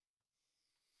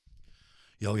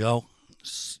Yo, yo,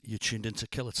 you're tuned into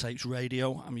Killer Tapes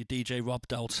Radio. I'm your DJ Rob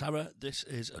Del Terra. This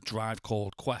is A Drive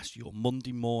Called Quest, your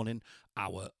Monday morning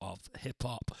hour of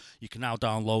hip-hop. You can now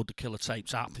download the Killer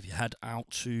Tapes app if you head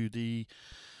out to the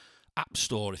App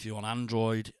Store. If you're on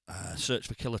Android, search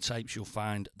for Killer Tapes, you'll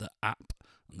find the app,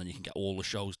 and then you can get all the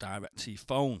shows direct to your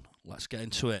phone. Let's get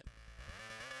into it.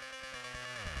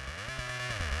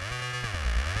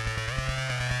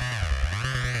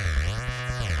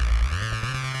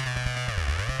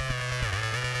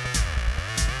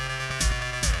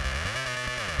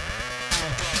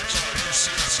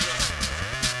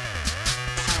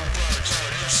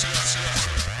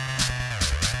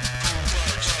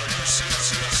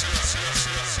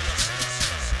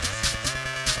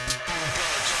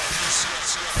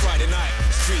 Friday night,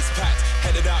 streets packed,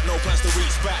 headed out, no plans to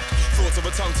reach back. Thoughts of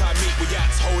a tongue-tied meet with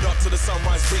yaks. Hold up to the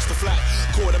sunrise, reach the flat.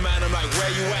 Call the man, I'm like, where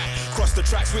you at? Cross the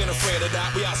tracks, we ain't afraid of that.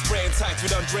 We out spraying tanks, we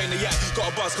done drain the yak. Got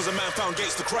a buzz cause a man found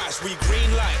gates to crash. We green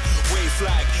light, wave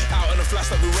flag. Out in the flash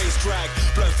like we raise drag.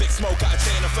 Blood thick smoke out a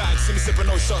chain of fags. See me sipping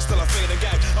no shots till I fade and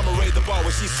gag. I'ma raid the bar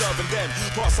when she's serving them.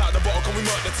 Pass out the bottle, can we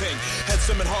murk the ting? Head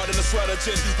swimming hard in the swirl of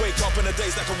gin. Wake up in the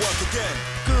days that can work again.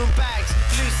 Goon bags,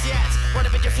 loose yats. Run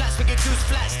up in your flats, with your goose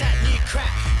flats. That new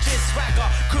crack, just swagger.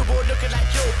 Crew boy looking like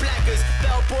yo blaggers.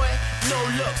 Bellboy, no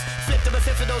looks. Flipped them a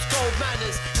fifth of those gold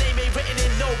manners. Name ain't written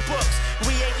in no books.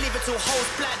 We ain't leaving till hoes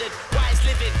bladdered. Wise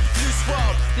living, loose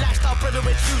world. Lifestyle brother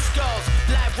with loose girls.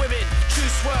 Live women, true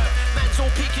swerve. Man's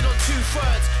all peeking on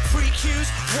 2/3. 3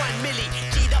 Qs, 1 milli.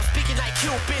 G'd up speaking like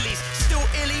kill billies. Still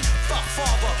illy, fuck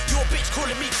father. Your bitch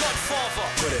calling me godfather.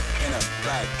 Put it in a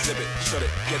bag, zip it, shut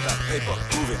it, get that paper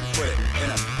moving. Put it in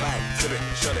a bag, zip it,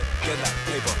 shut it, get that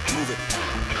paper moving.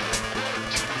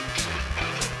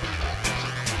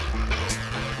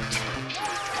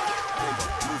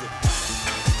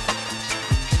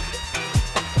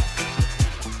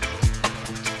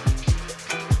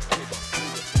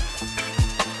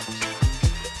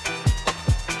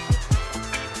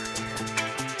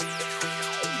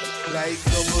 Like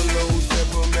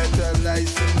 007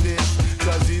 metalizing this,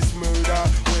 cause it's murder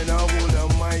when I hold a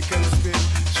mic and spit.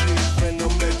 Street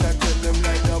venom better tell them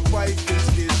like the pipe is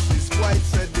kiss. It's quite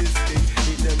sadistic,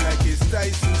 hit them like it's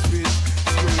Tyson's fist.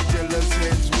 Straight jealous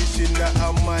heads wishing that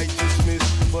I might just miss,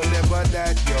 but never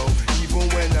that yo, even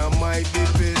when I might be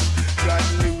pissed. Got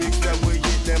lyrics that will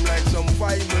hit them like some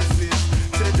pharmacists.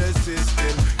 To the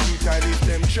system, too tight if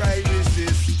them try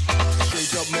resist.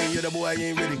 Straight up man, you the boy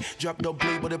ain't ready. Drop the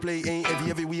play, but the play ain't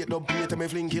heavy. Every weight the play to me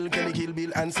fling kill, Kenny kill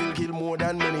Bill and still kill more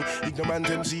than many. Ignorant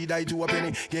MC die to a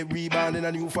penny. Get rebound in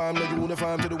a new farm, no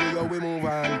uniform to the way how we move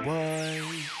on. Why?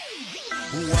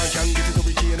 Who I can get it to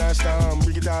be chain and storm.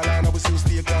 Bring it all on, I will still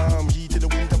stay calm. Heat in the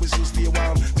winter, we still stay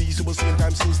warm. Peaceable, same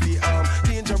time, still stay armed.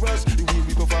 Dangerous, the way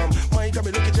we perform. Mind can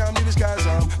be lucky jam, leave his cars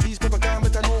on. These people can't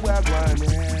better know where I'm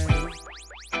going, yeah.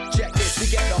 Check this, we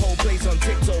get the whole place on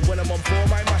TikTok. When I'm on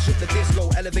form, I mash up the disco.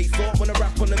 Elevate thought when I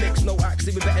rap on the mix. No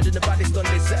actually, we better than the baddest on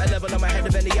this. Set a level, I'm ahead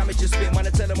of any amateur spit. Man, I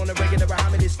tell them on the regular, I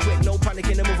hammer this quick. No panic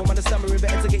in the move, I'm on the stammering.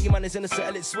 Better to get your manners in and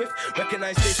settle it swift.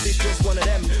 Recognize this just one of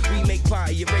them. We make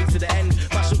party, you rave to the end.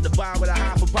 Mash up the bar with a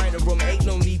half a pint of rum. Ain't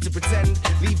no need to pretend.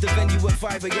 Leave the venue at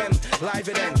 5 a.m. Live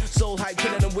again. Soul hype,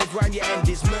 killing them with round your end.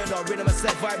 It's murder, rhythm, I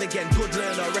set vibe again. Good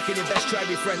learner, reckon your best try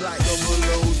be friend like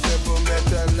 007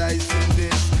 metalizing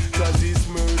this, cause it's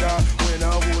murder when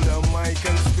I hold a mic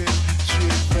and spit.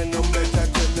 Street venom better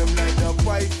tell them like the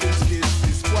pipe is kiss.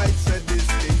 It's quite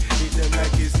sadistic, hit them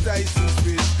like it's Tyson's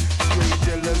fist. Straight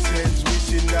jealous heads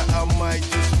wishing that I might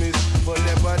just miss, but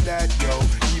never that yo,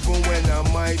 even when I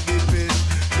might be pissed.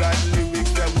 Got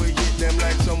lyrics that will hit them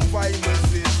like some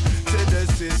pharmacists. To the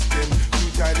system, too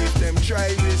tight if them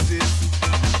try resist.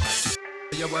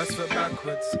 Your words for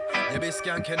backwards. You be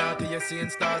skanking out till you're seeing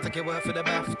stars like you work for the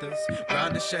BAFTAs.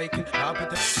 Round is shaking, up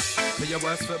at the. But your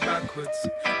words for backwards.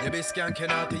 You be skanking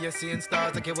out till you're seeing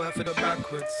stars like you work for the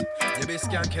backwards. You be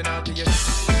skanking out till you.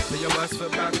 But your words for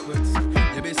backwards.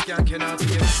 You be skanking out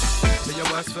till you. But your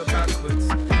words for backwards.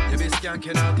 You be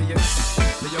skanking out till you.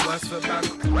 But your words for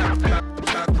backwards.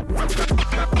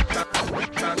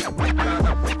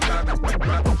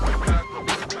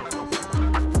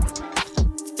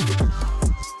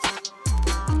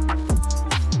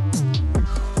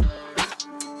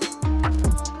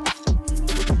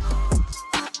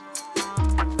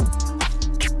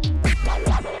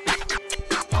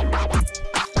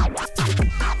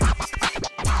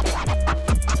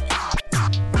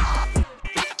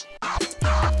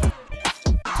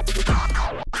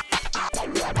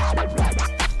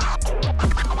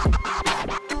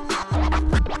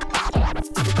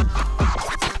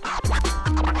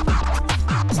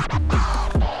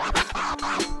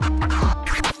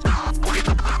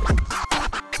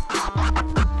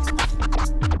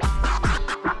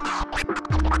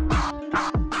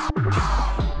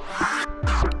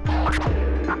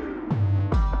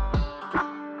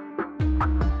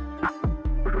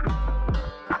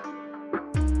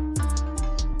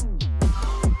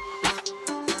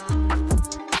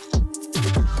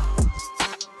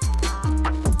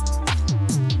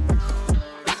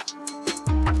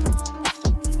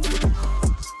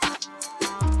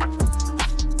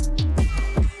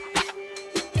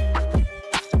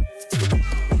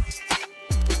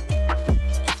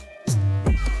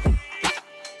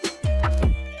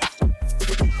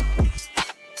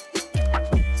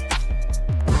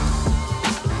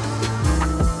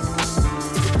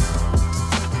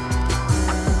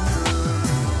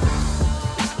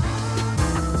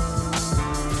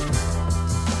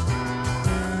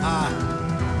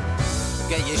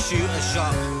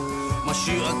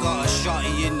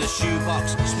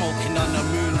 shoebox, smoking on a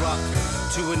moon rock.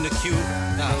 2 in the queue.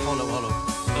 Nah, hold up.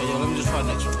 Yo, let me just try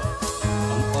next one.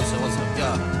 One sec.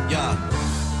 Yeah.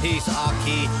 Peace,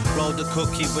 Aki. Roll the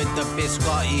cookie with the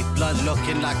biscotti. Blood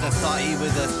looking like a thotty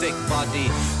with a thick body.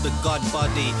 The god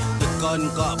body. The gun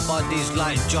got bodies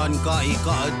like John Gotti.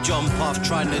 Gotta jump off,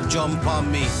 trying to jump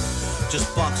on me.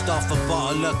 Just boxed off a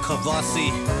bottle of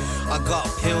Kavasi. I got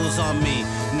pills on me.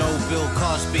 No Bill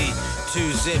Cosby.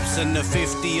 2 zips and the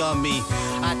 50 on me.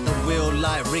 At the wheel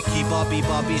like Ricky Bobby.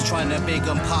 Bobby's trying to big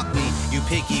and pop me. You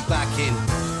piggybacking.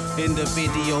 In the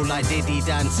video like Diddy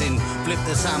dancing. Flip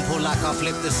the sample like I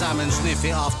flip the salmon. Sniff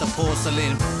it off the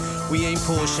porcelain. We ain't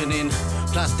portioning.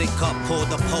 Plastic cup, pour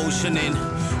the potion in.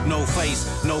 No face,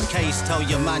 no case. Tell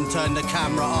your man turn the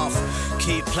camera off.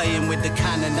 Keep playing with the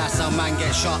cannon, that's how man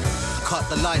get shot. Cut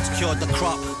the lights, cured the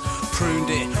crop. Pruned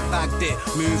it, bagged it,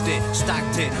 moved it,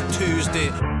 stacked it,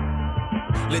 Tuesday.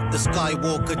 Lit the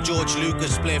Skywalker, George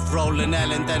Lucas spliff, rolling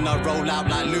L and then I roll out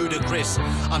like Ludacris.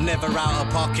 I'm never out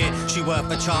of pocket, she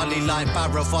worked for Charlie like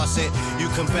Barra Fawcett. You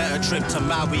can bet a trip to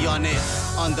Maui on it.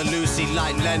 Under Lucy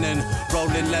like Lennon,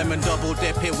 rolling lemon, double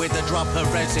dip it with a drop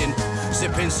of resin.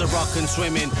 Sipping Ciroc and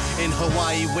swimming, in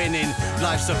Hawaii winning.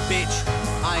 Life's a bitch,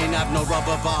 I ain't have no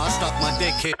rubber bar, I stuck my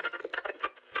dick in.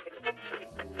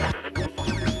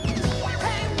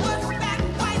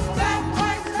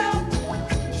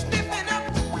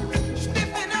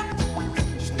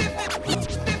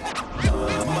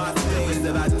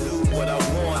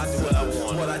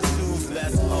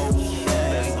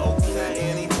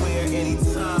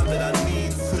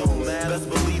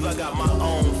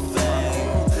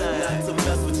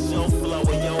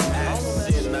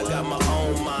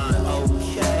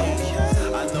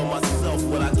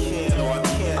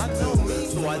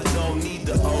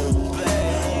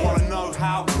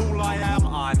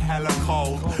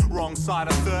 Side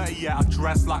of 30, yeah, I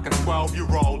dress like a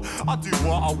 12-year-old. I do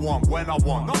what I want, when I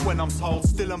want, not when I'm told.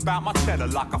 Still I'm about my cheddar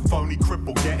like a phony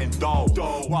cripple getting dulled.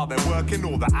 While they're working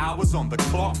all the hours on the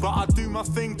clock, but I do my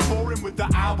thing touring with the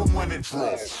album when it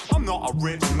drops. I'm not a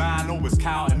rich man, always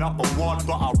counting up on what,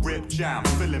 but I rip jam,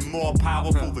 feeling more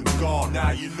powerful than God.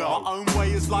 Now you know, my own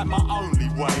way is like my only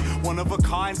way. One of a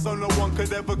kind, so no one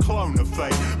could ever clone a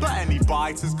fate. But any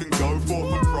biters can go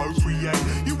forth and procreate.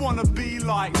 You wanna be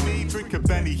like me, drink a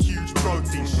Benny huge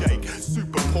protein shake,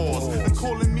 super pause, and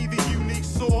calling me the unique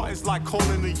sort is like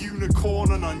calling a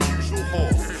unicorn an unusual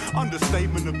horse.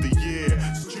 Understatement of the year,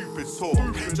 stupid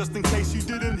talk. Just in case you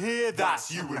didn't hear, that's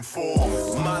you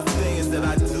informed. My thing is that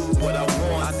I do what I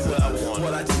want,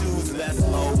 what I choose, that's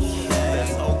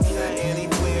okay.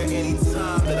 Anywhere,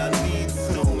 anytime that I need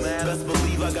to, man. Best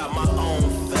believe I got my own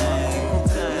thing.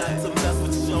 Not to mess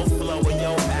with your flow and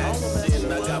your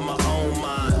action. I got my own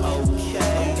mind,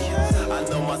 okay. I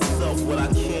know myself what I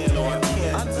can or I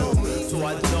can't do, so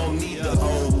I don't need to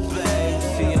obey.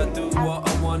 See, I do what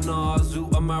I wanna, zoo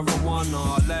a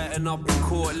marijuana, lighting up in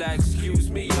court like, excuse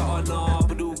me, your honor.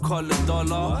 Blue collar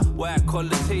dollar, white collar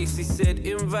taste. He said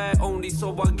invite only,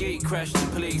 so I gate crash the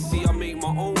place. See, I make my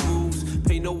own rules,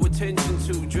 pay no attention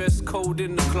to dress code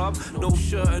in the club. No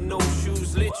shirt and no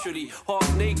shoes, literally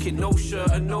half naked, no shirt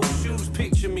and no shoes.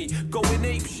 Picture me going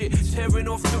ape shit, tearing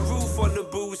off the roof on the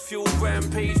booze fuel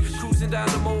rampage, cruising down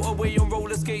the motorway on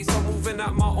roller skates. I'm moving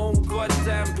at my own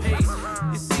goddamn pace.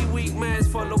 You see, weak mans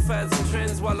follow fads and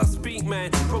trends while I speak,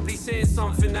 man. Probably saying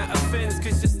something that offends,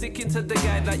 cause you're sticking to the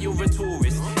guy like you're a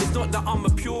tourist. It's not that I'm a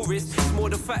purist, it's more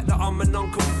the fact that I'm a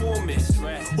nonconformist.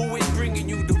 Always bringing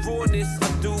you the rawness.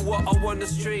 I do what I want,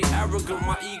 straight arrogant,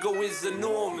 my ego is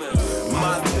enormous.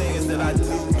 My thing is that I do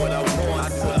what I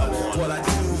want, what I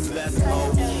choose, that's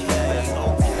okay.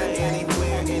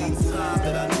 Anywhere, anytime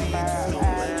that I need to,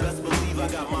 man. Best believe I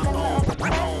got my own.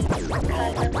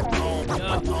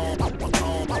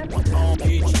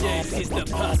 Each day is the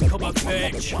past come of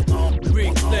age.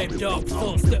 Reclaimed up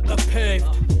thoughts that are paved.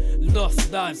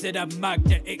 Lost lives in a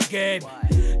magnetic game.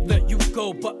 Let you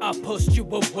go, but I pushed you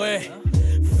away.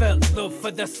 Felt love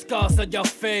for the scars on your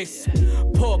face.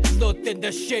 Pour blood in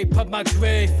the shape of my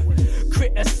grave.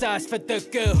 Criticized for the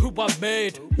girl who I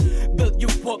made. Built you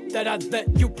up, then I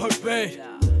let you parade.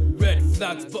 Red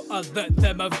flags, but I let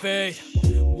them evade.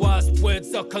 Wise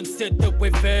words are considered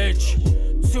with age.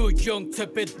 Too young to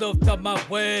be loved on my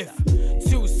wave.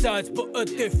 Two sides, but a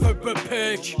different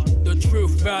page. The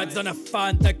truth rides on a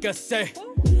fine legacy.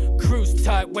 Cruise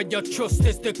tight when your trust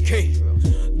is the key.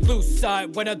 Lose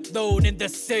sight when alone in the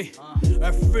sea.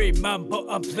 A free man, but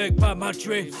I'm plagued by my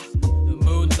dreams. The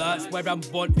moonlight's where I'm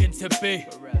wanting to be.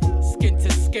 Skin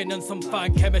to skin and some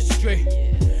fine chemistry.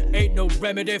 Ain't no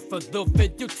remedy for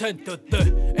loving you tender.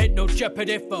 Ain't no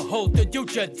jeopardy for holding you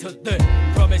gentle.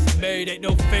 Promise made, ain't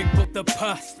no thing but the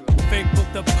past. Thing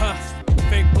but the past.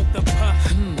 Thing but the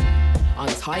past. On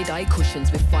tie-dye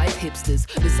cushions with 5 hipsters.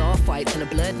 Bizarre fights and a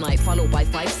blurred night followed by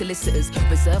 5 solicitors.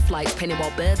 Reserve flights penning while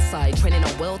birds side. Training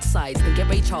on world sides. Then get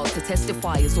Ray Charles to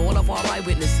testify as all of our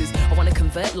eyewitnesses. I wanna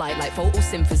convert light like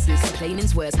photosynthesis.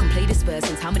 Complaining's worse, can play this verse.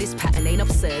 And time of this pattern ain't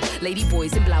absurd. Lady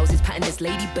boys in blouses pattern this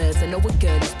lady birds. I know a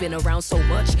girl who's been around so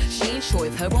much. She ain't sure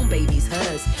if her own baby's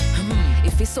hers.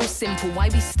 If it's so simple, why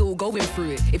we still going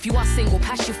through it? If you are single,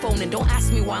 pass your phone and don't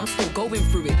ask me why I'm still going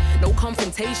through it. No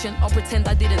confrontation, I'll pretend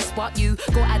I didn't spot you.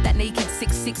 Go add that naked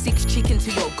 666 chicken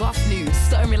to your goth news.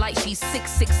 Stuttering like she's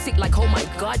 666, like oh my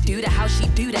god, dude, how she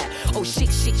do that? Oh shit,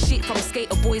 from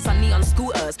skater boys on neon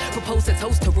scooters. Propose a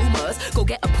toast to rumors. Go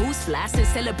get a pulse flash and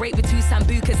celebrate with 2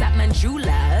 sambucas at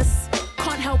Manjula's.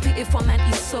 Can't help it if I'm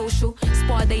anti-social.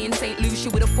 Spa day in St.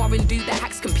 Lucia with a foreign dude that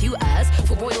hacks computers.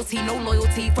 For royalty, no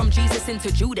loyalty from Jesus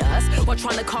into Judas. While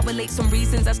trying to correlate some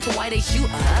reasons as to why they shoot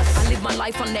us. I live my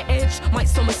life on the edge, might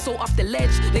somersault off the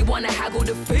ledge. They wanna haggle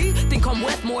the fee, think I'm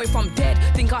worth more if I'm dead.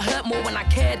 Think I hurt more when I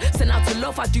cared. Send out to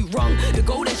love, I do wrong. The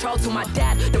golden child to my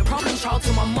dad, the problem child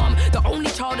to my mum. The only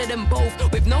child of them both,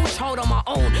 with no child on my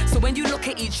own. So when you look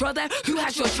at each other, who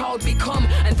has your child become?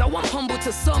 And though I'm humble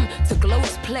to some, to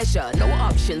Globe's pleasure, no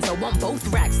options, I want both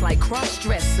racks like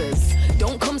cross-dressers.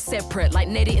 Don't come separate like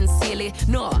Nettie and Sealy.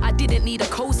 No, I didn't need a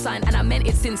cosign and I meant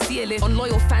it sincerely.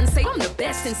 Unloyal fans say I'm the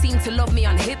best and seem to love me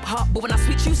on hip-hop. But when I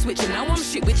switch, you switch and now I'm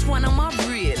shit. Which one am I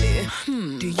really?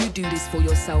 Do you do this for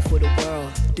yourself or the world?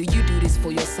 Do you do this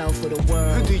for yourself or the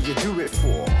world? Who do you do it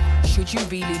for? Should you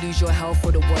really lose your health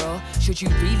for the world? Should you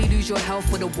really lose your health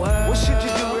for the world? What should you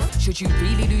do it? Should you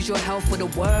really lose your health for the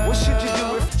world? What should you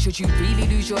do it? Should you really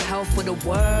lose your health for the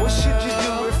world? What should you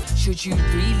do it? Should you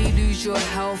really lose your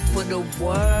health for the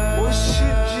world? What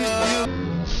should you do?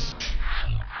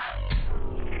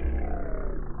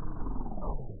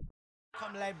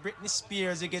 Come like Britney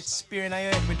Spears, you get speared in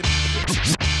your head with the...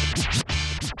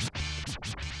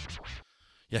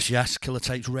 Yes, Killer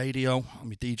Tapes Radio. I'm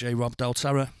your DJ Rob Del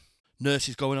Terra.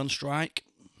 Nurses going on strike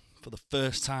for the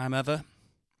first time ever.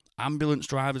 Ambulance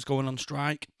drivers going on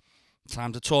strike.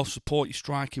 Time to tough, support your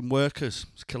striking workers.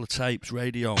 It's Killer Tapes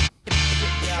Radio.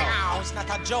 It's not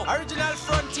a joke. Original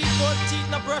front teeth, gold teeth,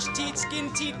 no brush teeth, skin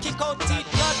teeth, kick out teeth,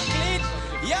 blood bleed.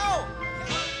 Yo!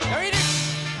 You read it?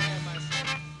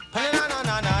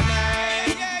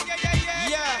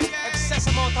 Yeah. Excess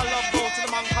amount of love go to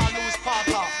the man called Louis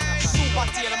Parker. Super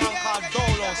T and the man called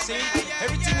Dolo, see?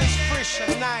 Everything is fresh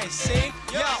and nice, see?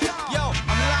 Yo,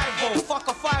 I'm live-o, fuck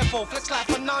a 5-0, flex like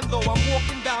Fernando. I'm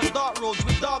walking down dark roads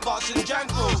with dog arts and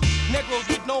jankos. Negros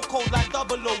with no code like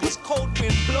Double O. It's cold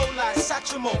wind, blow like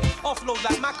Satchmo. Offload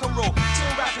like Macaron.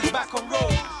 Till rap is back on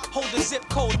road. Hold the zip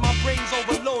code, my brains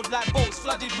overload like boats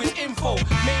flooded with info.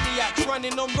 Maniacs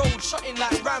running on road, shotting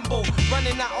like Rambo.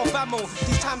 Running out of ammo,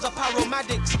 these times are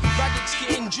paromadics. Radix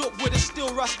getting joked with a still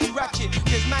rusty ratchet.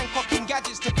 There's man cocking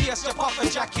gadgets to pierce your puffer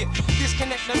jacket.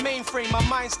 Disconnect the mainframe, my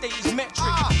mind state is metric.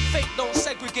 Fake don't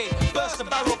segregate, burst the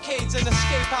barricades and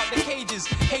escape out the cages.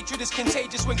 Hatred is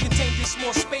contagious when contained in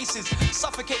small spaces.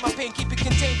 Suffocate my pain, keep it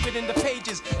contained within the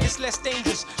pages. It's less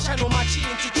dangerous, channel my chi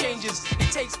into changes.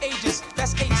 It takes ages,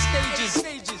 that's 8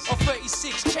 stages of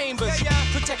 36 chambers.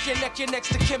 Protect your neck, you're next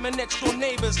to Kim and next door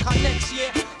neighbors. Cause next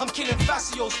year, I'm killing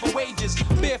facios for wages.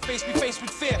 Barefaced, be faced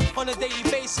with fear on a daily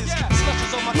basis.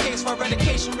 Snatches on my case for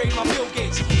eradication rate, my Bill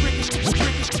Gates.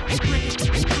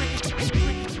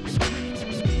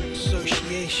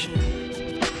 Association,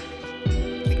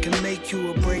 it can make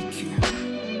you or break you.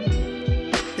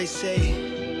 They say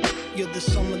you're the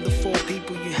sum of the 4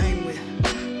 people you hang with.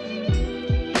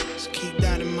 So keep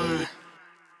that in mind.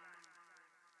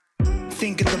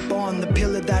 Think of the bond, the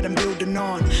pillar that I'm building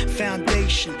on.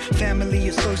 Foundation, family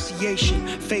association.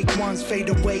 Fake ones fade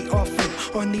away often.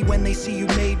 Only when they see you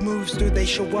made moves do they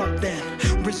show up then.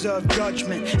 Reserve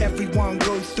judgment, everyone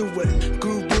go through it.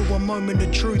 Guru, a moment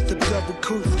of truth, observe a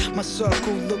couth. My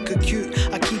circle look acute.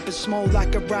 I keep it small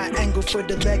like a right angle for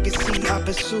the legacy I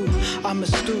pursue. I'm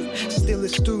astute, still a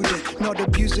student. Not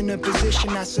abusing a position,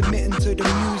 I submitting to the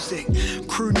music.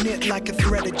 Crew knit like a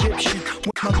thread Egyptian.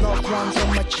 With my loved ones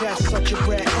on my chest, such a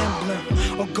rare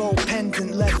emblem. A gold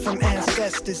pendant left from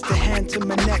ancestors. To hand to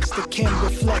my next of kin,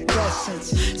 reflect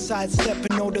essence.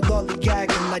 Sidestepping all the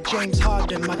lollygagging like James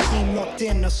Harden. My team locked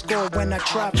in, I score when I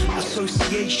travel.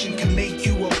 Association can make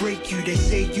you or break you. They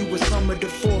say you were some of the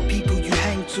 4 people you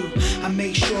hang to. I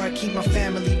make sure I keep my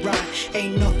family right.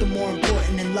 Ain't nothing more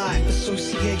important in life.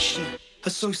 Association.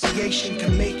 Association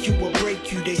can make you or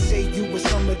break you. They say you were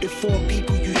some of the 4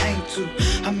 people you hang to.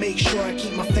 I make sure I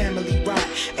keep my family right.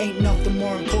 Ain't nothing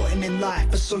more important in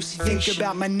life. Association. Think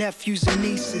about my nephews and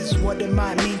nieces, what it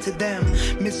might mean to them.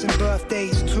 Missing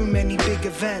birthdays, too many big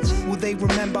events. Will they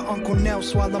remember Uncle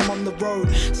Nels while I'm on the road?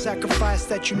 Sacrifice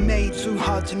that you made, too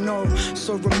hard to know.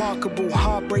 So remarkable,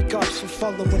 heartbreak ups for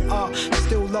following art.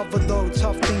 Still love her though,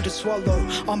 tough thing to swallow.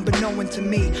 Unbeknown to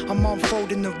me, I'm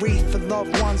unfolding the wreath for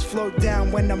loved ones float down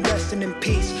when I'm resting in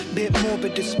peace. Bit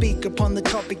morbid to speak upon the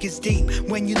topic is deep.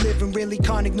 When you live and really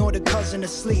can't ignore the cousin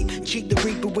asleep. Cheat the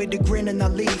reaper with a grin and I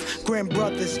leave. Grand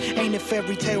brothers, ain't a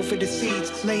fairy tale for the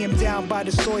seeds. Lay him down by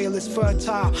the soil is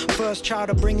fertile. First child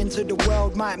I bring into the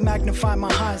world might magnify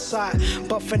my hindsight.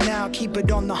 But for now, keep it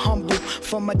on the humble.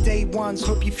 For my day ones,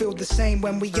 hope you feel the same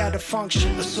when we at a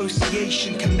function.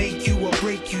 Association can make you or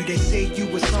break you. They say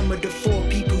you were some of the 4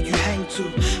 people you hang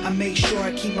to. I make sure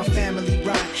I keep my family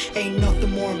right. Ain't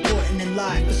nothing more important in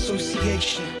life.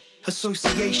 Association.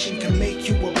 Association can make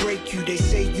you or break you. They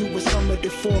say you were some of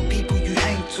the 4 people you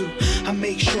hang to. I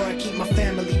make sure I keep my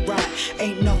family right.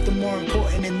 Ain't nothing more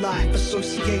important in life.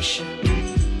 Association.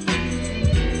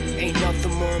 Ain't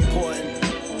nothing more important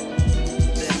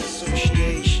than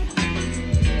association.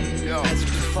 Yo,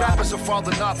 rappers are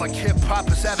falling off like hip-hop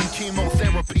is having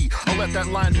chemotherapy. I'll let that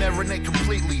line marinate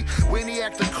completely.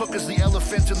 Waniac the cook is the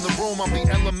elephant in the room. I'm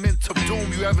the element of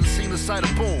doom. You haven't seen the side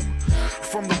of boom.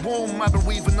 From the womb, I've been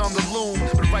weaving on the loom.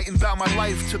 Been writing about my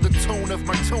life to the tune of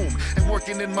my tomb. And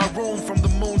working in my room from the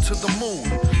moon to the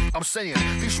moon. I'm saying,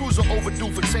 these shoes are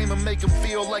overdue for tame and make them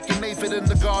feel like an aphid in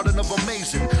the garden of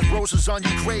amazing. Roses on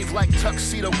your grave like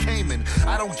Tuxedo Cayman.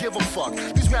 I don't give a fuck.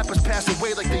 These rappers pass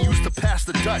away like they used to pass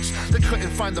the Dutch. They couldn't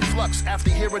find the flux. After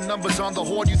hearing numbers on the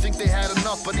horde, you think they had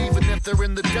enough. But even if they're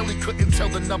in the deli, couldn't tell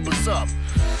the numbers up.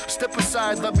 Step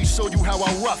aside, let me show you how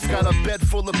I rough. Got a bed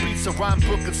full of beats, a rhyme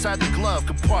book inside the glove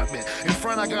compartment. In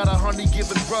front I got a honey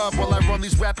giving rub while I run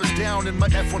these rappers down in my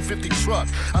F-150 truck.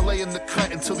 I lay in the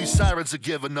cut until these sirens are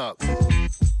giving up.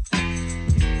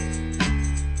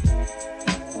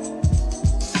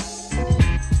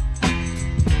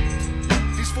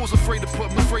 These fools afraid to put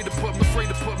them, afraid to put them, afraid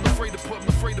to put them, afraid to put them,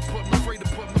 afraid to put them, afraid to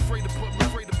put them, afraid to put them,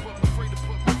 afraid to put them, afraid to put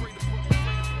them, afraid to put them.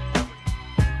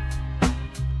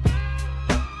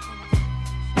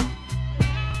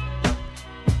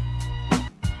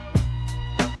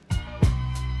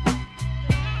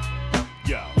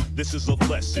 This is a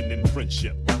lesson in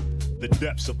friendship, the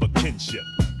depths of a kinship,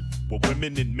 where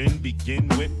women and men begin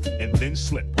with and then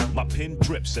slip. My pen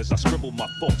drips as I scribble my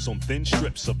thoughts on thin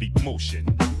strips of emotion.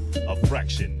 A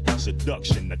fraction,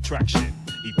 seduction, attraction,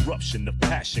 eruption of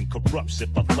passion corrupts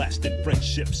if a lasting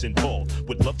friendship's involved.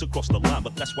 Would love to cross the line,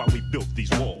 but that's why we built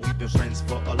these walls. We've been friends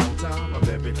for a long time, a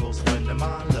very close friend of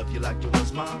mine. Love you like you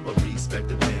was mine, but respect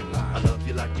the thin line. I love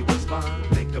you like you was mine,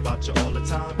 think about you all the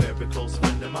time. Very close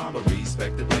friend of mine, but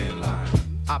respect the thin line.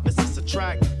 Opposites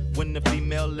attract when the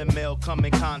female and male come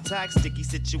in contact. Sticky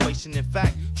situation, in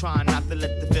fact, trying not to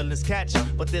let the feelings catch.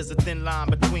 But there's a thin line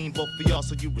between both of y'all,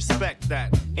 so you respect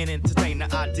that and entertain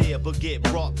the idea, but get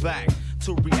brought back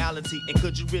to reality. And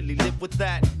could you really live with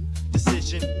that?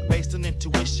 Decision based on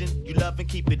intuition. You love and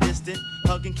keep it distant.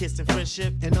 Hug and kiss and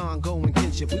friendship. An ongoing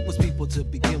kinship. We was people to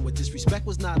begin with. Disrespect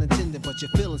was not intended, but your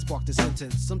feelings sparked a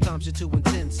sentence. Sometimes you're too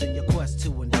intense in your quest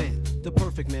to invent the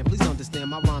perfect man. Please understand,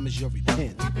 my rhyme is your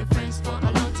repent. We've been friends for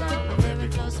a long time. A very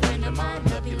close friend of mine.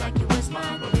 Love you like you was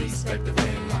mine, but respect the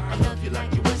thin line. I love you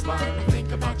like you was mine.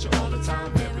 Think about you all the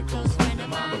time. Very close friend of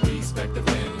mine, but respect the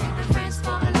thin line. We've been friends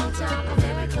for a long time. A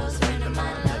very close friend of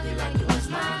mine. Love you like you was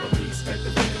mine, but respect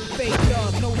the thin line. Fake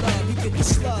love, no love, you get the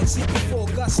slugs. Hit before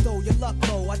gusto, your luck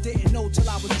low. I didn't know till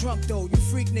I was drunk though. You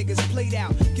freak niggas played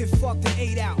out, get fucked and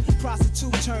ate out.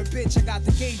 Prostitute turned bitch, I got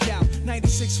the gauge out.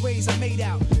 96 ways I made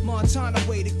out. Montana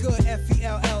way, the good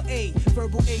FELLA.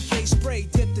 Verbal AK spray,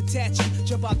 dip the tattoo.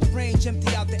 Jump out the range,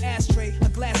 empty out the ashtray. A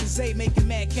glass of Zay, making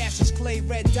mad cashes. Clay,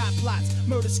 red dot plots.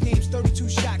 Murder schemes, 32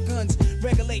 shotguns.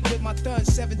 Regulate with my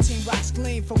thuns, 17 rocks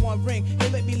gleam for one ring. They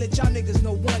let me let y'all niggas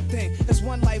know one thing. There's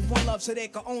one life, one love, so there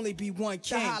can only be one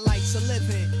king. The highlights of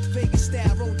living, Vegas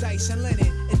style, roll dice and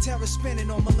linen. And terror spinning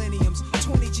on millenniums.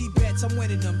 20G bets, I'm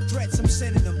winning them. Threats, I'm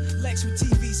sending them. Lex with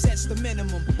TV sets the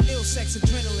minimum. Ill sex,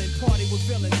 adrenaline, party with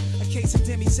villains. A case of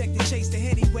demisec to chase the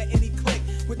Henny, wet any click.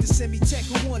 With the semi-tech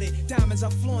who want it, diamonds I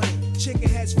flaunt it. Chicken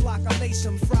heads flock, I lace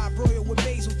them. Fried broil with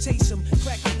basil, taste them.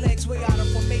 Crack your legs way out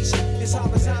of formation. It's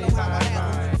horizontal how I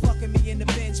have them. Fucking me in the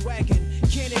Benz wagon.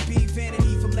 Can it be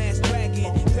vanity from Last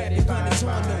Dragon? Grab your gun, it's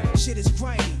on though. Shit is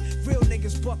grimy. Real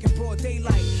niggas bucking broad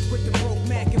daylight. With the broke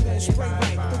Mac and won't spray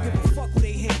right. Don't give a fuck who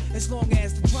they hit, as long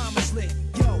as the drama's lit.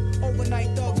 Yo, overnight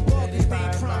thugs buggers, they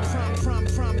ain't prime.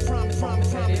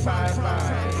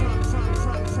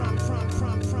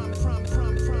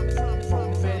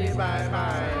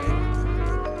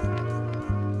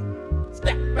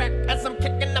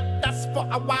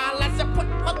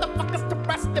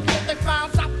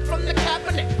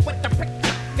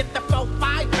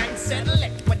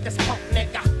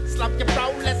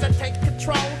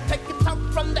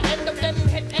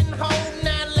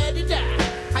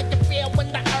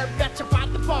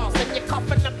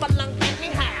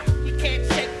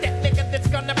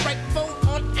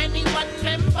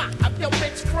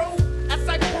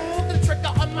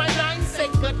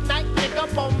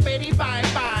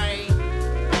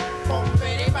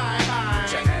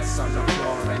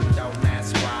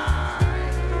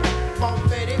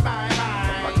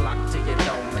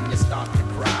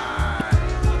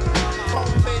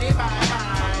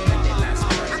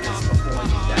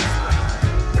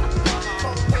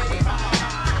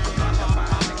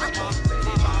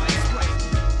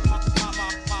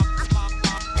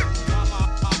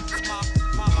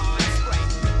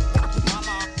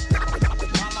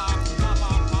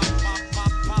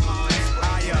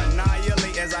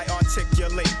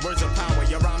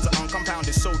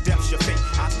 so deaf's your fate.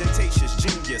 Ostentatious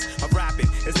genius of rapping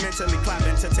is mentally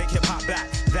clapping to take hip hop back.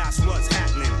 That's what's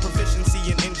happening.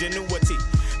 Proficiency and ingenuity,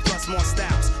 plus more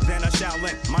styles than a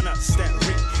Shaolin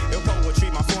monastery. In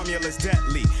poetry, my formula's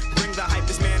deadly. Bring the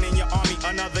hypest man in your army,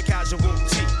 another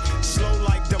casualty. Slow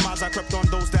like demise, I crept on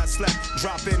those that slept.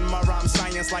 Drop in my rhyme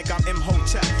science like I'm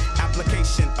Imhotep.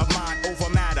 Application of mind over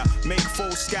matter. Make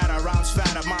full scatter, rhymes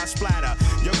fatter, mind splatter.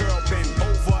 Your girl been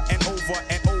over and over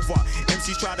and over.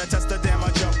 MCs try to test the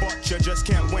damage, but you just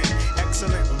can't win.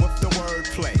 Excellent with the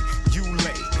wordplay. You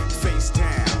lay face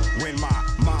down when my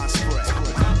mind spread.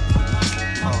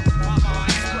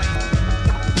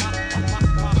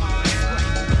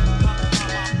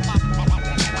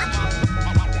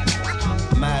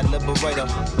 Mad liberator,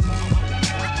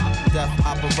 death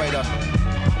operator,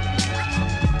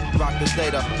 rock the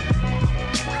data,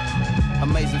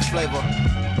 amazing flavor.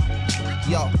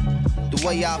 Yo, the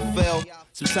way I feel,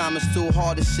 sometimes it's too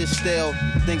hard to sit still.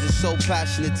 Things are so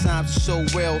passionate, times are so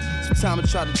real.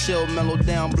 Sometimes I try to chill, mellow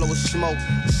down, blow a smoke.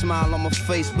 A smile on my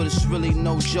face, but it's really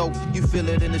no joke. You feel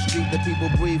it in the street that people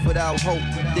breathe without hope.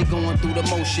 They going through the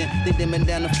motion, they dimming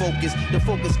down the focus. The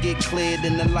focus get cleared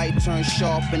and the light turns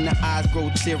sharp and the eyes grow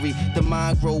teary, the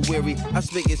mind grow weary. I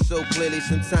speak it so clearly,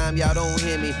 sometimes y'all don't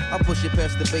hear me. I push it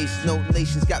past the base, no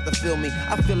nations got to feel me.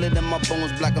 I feel it in my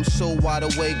bones, black, I'm so wide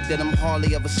awake that I'm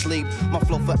hardly ever sleep. My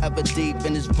flow forever deep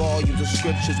in its volumes of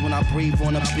scriptures when I breathe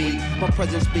on a beat. My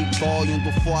presence speak volumes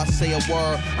before I say a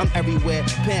word. I'm everywhere,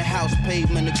 penthouse,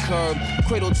 pavement, the curb.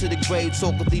 Cradle to the grave,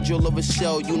 soul cathedral of a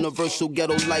shell. Universal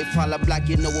ghetto life, holla black,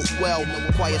 you know it well.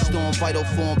 Quiet storm, vital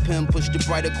form, pen push the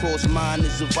bright across. Mind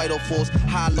is a vital force,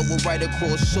 hollow right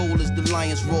across. Soul is the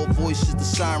lion's roar, voice is the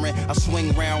siren. I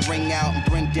swing round, ring out, and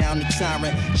bring down the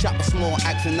tyrant. Chop a small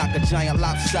axe and knock a giant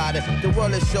lopsided. The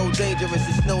world is so dangerous,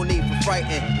 there's no need for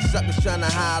frightened. The suckers trying to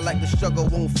hide like the struggle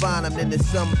won't find them. Then the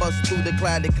sun busts through the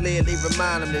cloud to clearly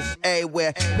remind them this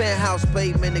everywhere. Penthouse,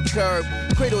 pavement, the curb.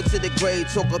 Cradle to the grave,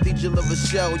 talk cathedral of a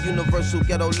shell. Universal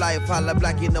ghetto life, holla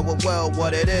black, you know it well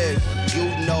what it is. You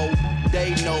know,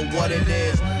 they know what it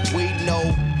is. We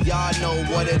know, y'all know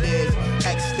what it is.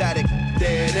 Ecstatic,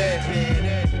 there it is.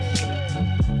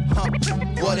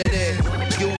 What it is.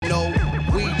 You know,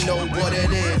 we know what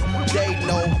it is. They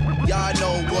know, y'all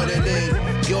know what it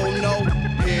is. You know,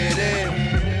 here it is.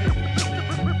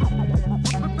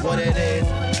 What it is,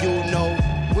 you know,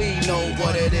 we know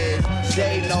what it is.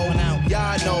 They know,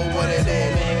 y'all know what it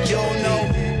is. You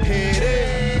know, here it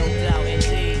is. No doubt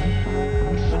indeed,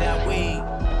 without weed, you know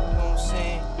what I'm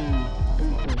saying?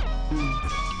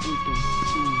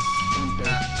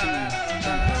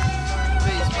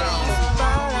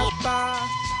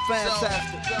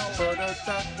 Fantastic.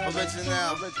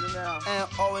 Original. And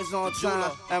always on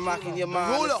time. And rocking your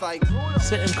mind. It's like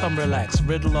sit and come relax.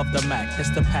 Riddle of the Mac.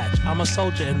 It's the patch. I'm a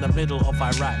soldier in the middle of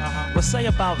Iraq. What say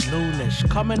about noonish?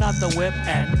 Coming out the whip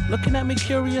and looking at me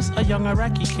curious. A young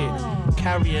Iraqi kid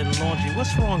carrying laundry.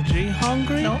 What's wrong, G?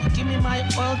 Hungry? No, give me my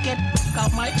oil. Get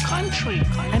out my country.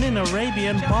 And in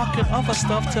Arabian, barking other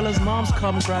stuff till his moms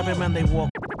come grab him and they walk.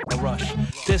 A rush,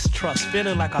 distrust,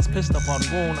 feeling like I was pissed up on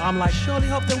wound. I'm like, surely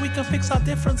hope that we can fix our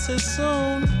differences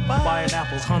soon. Buying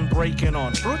apples, hun breaking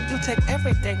on. Brute, you take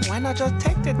everything. Why not just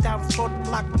take the damn fruit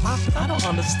like pasta? I don't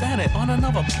understand it. On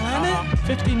another planet?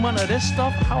 15 months of this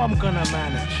stuff, how I'm gonna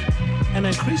manage? And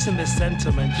increasing this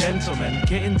sentiment, gentlemen,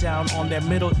 getting down on their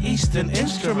Middle Eastern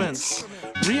instruments.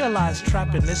 Realized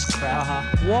trapping this crowd.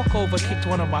 Walk over, kicked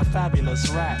one of my fabulous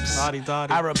raps.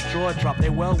 Arab jaw drop, they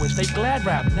well wish, they glad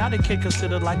rap. Now the kid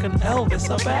considered like an Elvis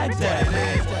of Baghdad.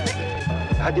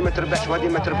 هذه ما تربحش وهذه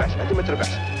ما تربحش، هذه ما تربحش.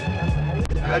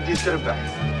 هذه تربح،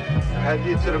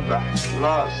 هذه تربح،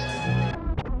 خلاص.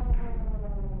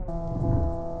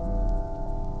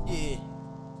 Yeah,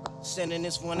 sending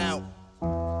this one out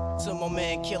to my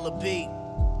man Killer B.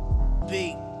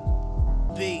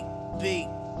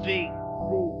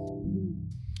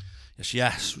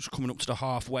 Yes, it's coming up to the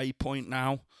halfway point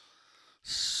now.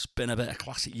 Spin a bit of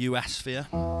classic US for you.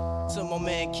 To my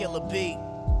man Killer B.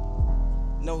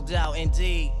 No doubt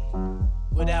indeed.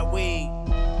 Without weed, you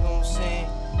know what I'm saying?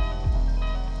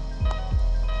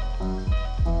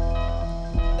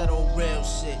 That old real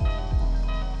shit.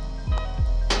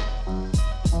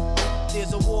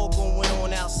 There's a war going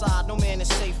on outside, no man is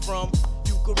safe from.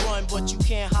 You could run, but you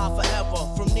can't hide forever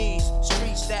from these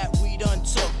streets that we done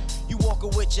took. You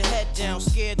walking with your head down,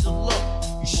 scared to look.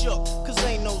 You shook, cause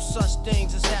ain't no such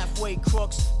things as halfway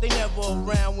crooks. They never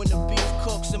around when the beef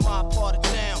cooks in my part of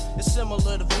town. It's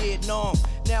similar to Vietnam.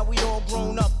 Now we all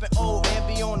grown up and old and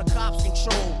be on the cops'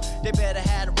 control. They better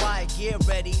have the riot gear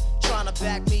ready. trying to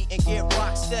back me and get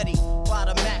rock steady. By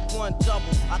the Mac 1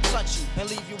 double, I touch you and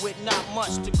leave you with not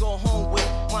much to go home with.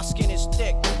 My skin is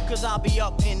thick, cause I'll be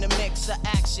up in the mix of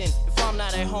action. If I'm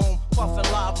not at home, puffin'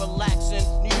 live, relaxing.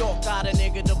 New York got a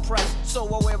nigga depressed, so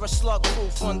I wear a slug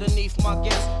proof underneath my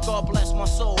guest. God bless my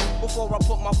soul, before I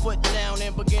put my foot down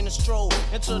and begin to stroll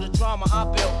into the drama I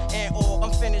built. And all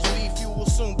unfinished beef, you will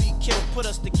soon be killed. Put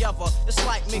us together, it's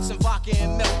like mixing vodka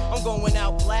and milk. I'm going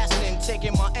out blasting,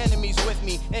 taking my enemies with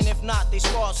me. And if not, they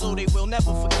scar so they will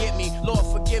never forget me. Lord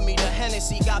forgive me, the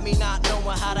Hennessy got me not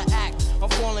knowing how to act. I'm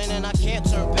falling and I can't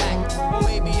turn back. Or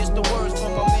maybe it's the words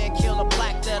from my man Killer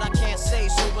Black that I can't say,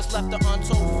 so what's left an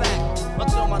untold fact.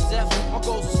 Until my death, my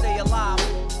goals will stay alive.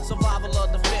 Survival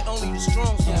of the fit, only the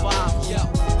strong survive. Yo,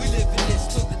 we live in this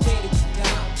till the day that we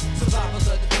die. Survival of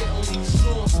the fit, only the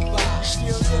strong survive.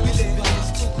 We live in this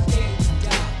till the day that we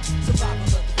die. Survival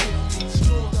of the fit, only the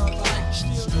strong survive.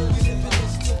 We live in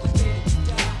this till the day that we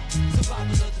die.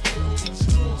 Survival of the fit, only the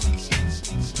strong survive.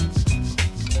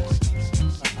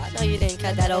 I know you didn't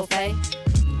cut that old fade.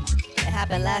 It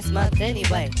happened last month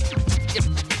anyway. Just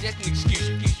an excuse,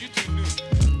 you too new.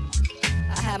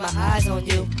 I had my eyes on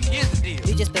you. Here's the deal.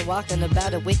 You just been walking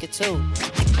about a week or two.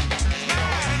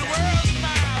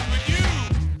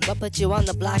 What put you on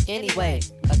the block anyway?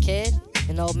 A kid?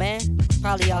 An old man?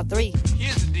 Probably all three.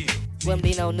 Here's the deal. Wouldn't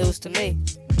be no news to me.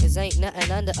 Cause ain't nothing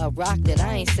under a rock that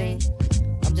I ain't seen.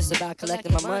 I'm just about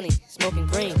collecting my money, smoking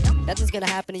green. Nothing's gonna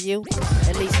happen to you.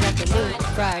 At least nothing new.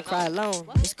 Cry and cry alone.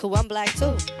 It's cool, I'm black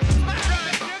too.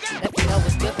 Let me know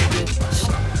what's good for you.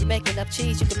 You make enough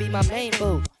cheese, you can be my main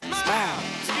boo. Smile.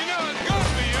 You know it's good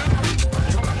for you.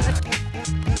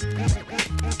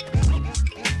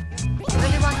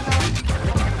 Really wanna know?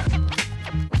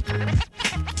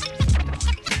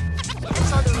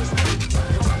 That's all there is to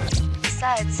it.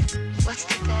 Besides, what's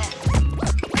the death?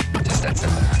 Just that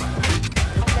simple.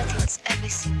 Nothing's ever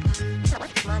simple.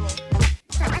 Money.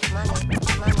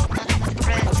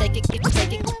 Bread. I'll take it, keep it,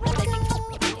 take it.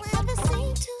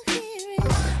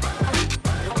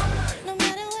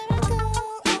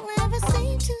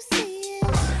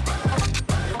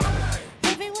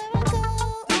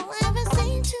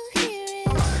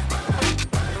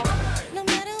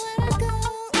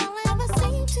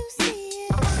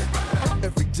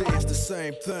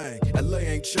 Same thing, LA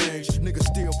ain't changed. Niggas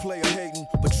still player hating,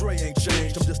 but Dre ain't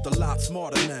changed. I'm just a lot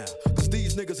smarter now. Cause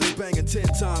these niggas is banging 10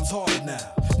 times harder now.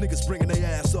 Niggas bringing their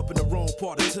ass up in the wrong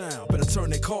part of town. Better turn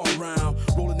their car around,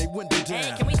 rolling their window down.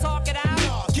 Hey, can we talk it out?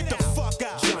 Nah, get the fuck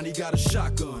out. Johnny got a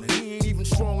shotgun, and he ain't even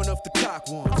strong enough to cock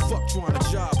one. Fuck trying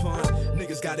to job hunt.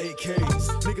 Niggas got AKs.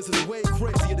 Niggas is way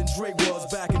crazier than Dre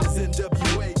was back in his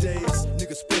NWA days.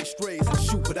 Niggas spray strays and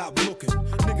shoot without looking.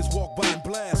 Niggas walk by and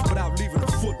blast without leaving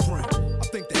a footprint. I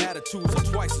think the attitudes are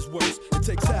twice as worse. It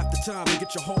takes half the time to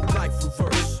get your whole life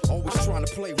reversed. Always trying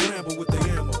to play Rambo with the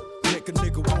ammo. Make a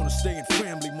nigga wanna stay in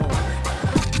family mode.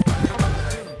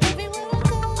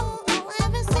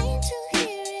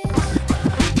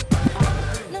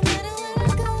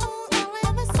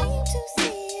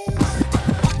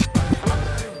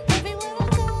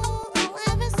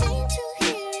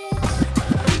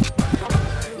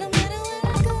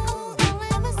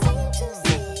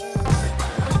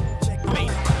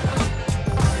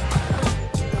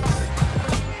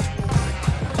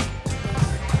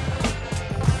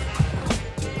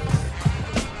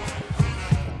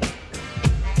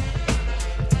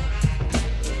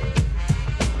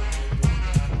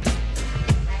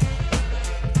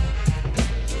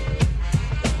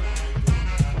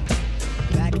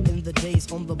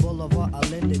 On the boulevard I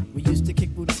lended. We used to kick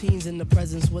routines and the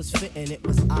presence was fitting. It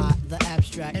was I, the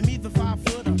abstract. And me, the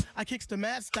 5-footer. I kicks the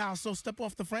mad style, so step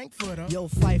off the Frankfurter. Yo,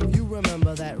 Fife, you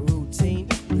remember that routine?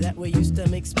 That we used to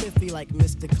make spiffy like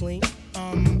Mr. Clean?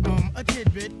 A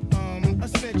tidbit, a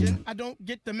smidgen. I don't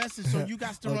get the message, so you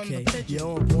got to run the pigeon. You're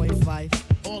on point,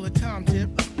 Fife. All the time, Tip.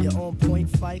 You're on point,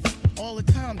 Fife. All the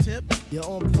time, Tip. You're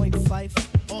on point, Fife.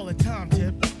 All the time,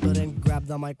 Tip. So then grab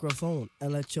the microphone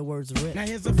and let your words rip. Now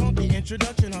here's a funky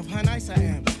introduction of how nice I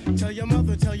am. Tell your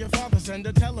mother, tell your father, send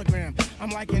a telegram. I'm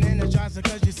like an energizer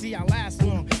cause you see I last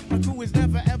long. My crew is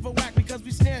never ever whack because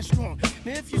we stand strong.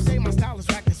 Now if you say my style is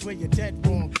whack, that's where you're dead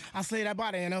wrong. I slay that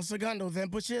body in El Segundo, then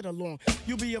push it along.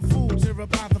 You'll be a fool to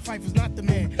reply the fight was not the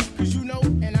man. Cause you know,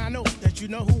 and I know that you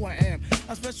know who I am.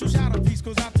 A special shout out piece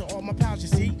goes out to all my pals, you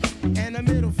see. And a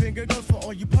middle finger goes for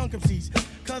all you punk MCs.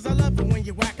 Cause I love it when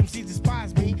you whack MCs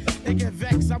despise me. They get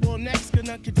vexed, I will next, cause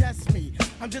none can test me.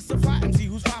 I'm just a fly MC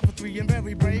who's 5 for 3 and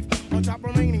very brave. On top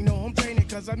remaining, no home training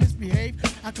cause I misbehave.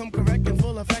 I come correct and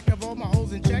full effect of all my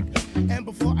holes in check. And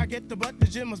before I get the butt, the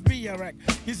gym must be a wreck.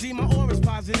 You see, my aura's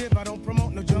positive, I don't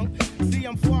promote no junk. See,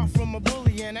 I'm far from a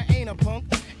bully and I ain't a punk.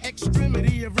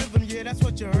 Extremity of rhythm, yeah, that's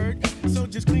what you heard. So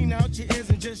just clean out your ears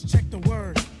and just check the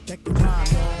word. Check the rhyme,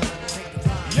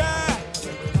 yeah,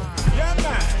 yeah,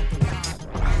 man.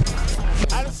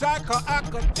 I'm psycho, I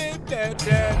could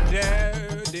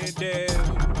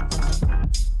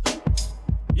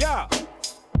yeah,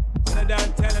 I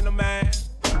done telling the man.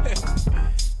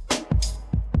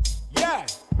 Yeah,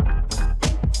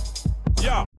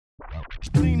 yeah.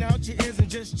 Clean out your ears and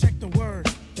just check the word.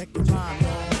 Check the rhyme,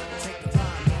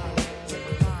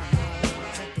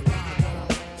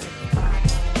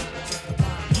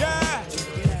 yeah,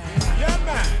 yeah,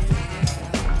 man.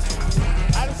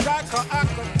 I'm psycho, I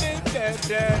could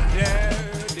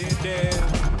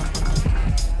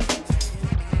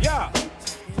yeah,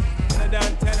 I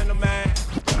done telling the man.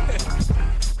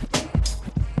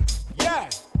 Yeah,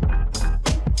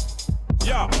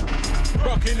 yeah.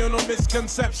 Rocking on no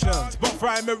misconceptions, but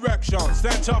prime erections.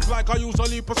 Stand tough like I use a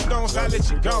leap of stones. I let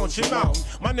you go, chill out.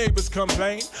 My neighbors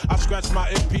complain. I scratch my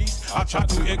earpiece. I try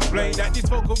to explain that this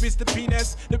vocal is the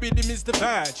penis, the rhythm is the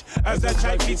badge. As that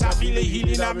child beats, I feel a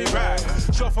healing on me ride.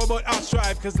 Shuffle, but I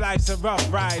strive, cause life's a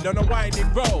rough ride on a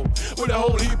winding road with a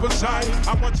whole heap of time.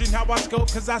 I'm watching how I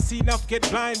scope, cause I see enough get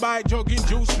blind by jogging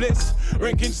juice bliss.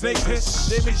 Ranking snakes hiss.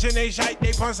 They vision a shite,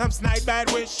 they pon some snide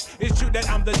bad wish. It's true that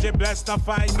I'm the gibless to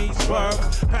find me swerve.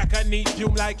 Pack a neat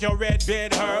fume like your red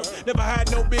bed herb. Never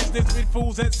had no business with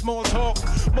fools and small talk.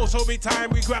 Most of the time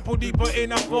we grapple deeper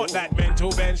in a thought. That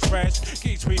mental bench fresh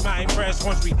keeps we mind fresh.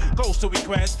 Once we close to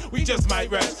request, we just might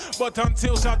rest. But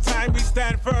until such time we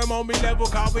stand firm on me level,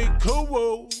 cause we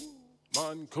cool.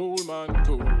 Man cool, man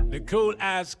cool. The cool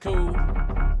as cool.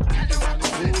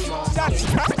 That's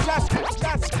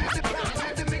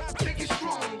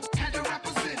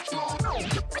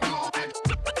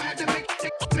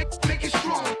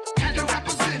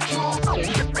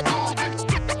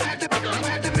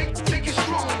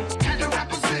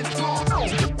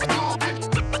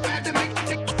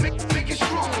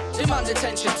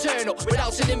attention, turn up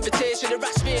without an invitation.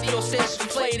 Harass radio station,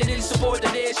 playing in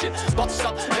insubordination. Boxed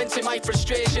up, venting my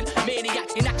frustration.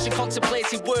 Maniac in action,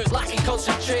 contemplating work, lacking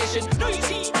concentration.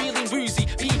 Noisy, feeling woozy,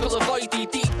 people avoid the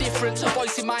deep difference. A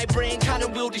voice in my brain can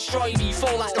and will destroy me.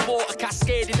 Fall like the water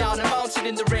cascading down a mountain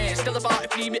in the rain. Still about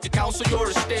if you meet the council, your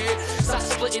estate. Sat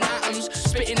splitting atoms,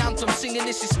 spitting anthems, singing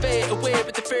this is fate. Away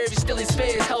but the fear is still in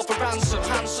space. Held for ransom,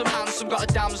 handsome, got a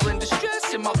damsel in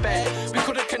distress in my bed. We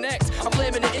couldn't connect, I'm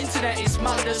blaming the internet. It's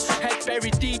madness, head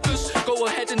buried deepest. Go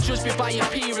ahead and judge me by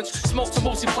appearance. Smoke to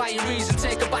multiplying reason.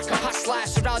 Take a back a past life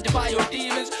surrounded by your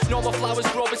demons. No more flowers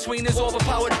grow between us,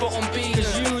 overpowered but unbeaten.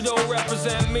 Cause you don't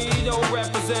represent me, don't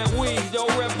represent we,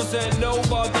 don't represent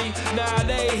nobody. Nah,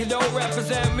 they don't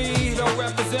represent me, don't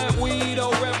represent we,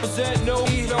 don't represent no,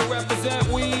 don't represent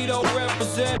we, don't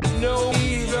represent no,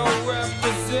 don't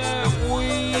represent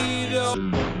we,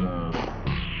 don't.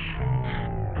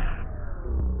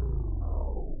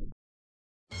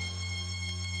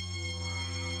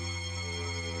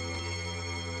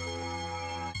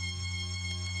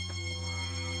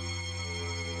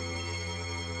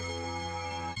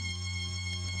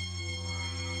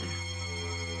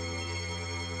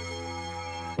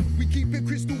 Keep it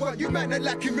crystal while you man are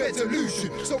lacking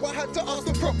resolution. So I had to ask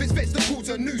the prophets, vegetables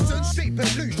a nuisance. Street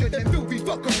pollution and filthy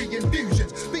fuckery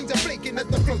infusions. Beans are blinking as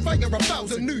the flow fire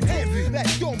 1,000 new heavy. Like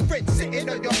storm friends sitting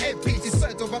on your headpiece. It's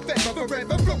words of a feather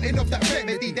forever floating off that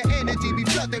remedy. The energy be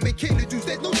flooding with killer juice.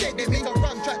 There's no enemies. I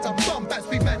run tracks, I'm bum bats,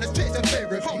 be man, straight to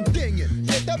therapy. I'm dinging.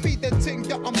 Yeah, that be the thing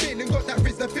that I'm feeling. Got that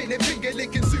wrist, the feeling, finger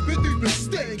licking, super duper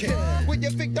stinking. When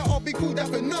you think that I'll be called out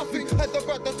for nothing, had the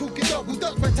brother talking double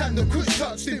dutch, my time the kush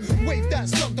touched him. Wave that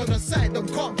slumped on the side and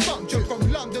can't function.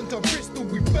 From London to Bristol,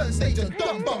 we burn stage and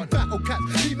dumb bomb battle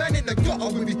cats. He man in the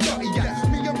gutter with his dirty ass.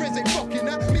 Me and Riz ain't fucking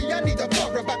at me, I need a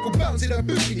borough back or bounce in a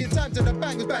booty. In time to the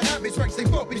bangers, bad habits, ranks they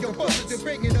pop in your bosses. To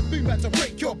bring in a boom back to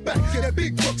break your back. Get a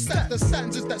big rock stat, the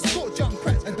stanzas that scorch young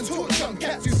crats and torch young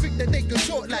cats. You think that they can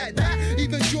talk like that?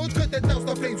 Even George could have doused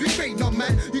the flames, we ain't on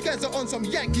man. You guys are on some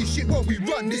Yankee shit while we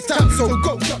run this town. So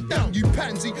go duck down, you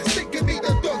pansy. Stick to me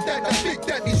the dog that the big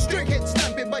daddy. String head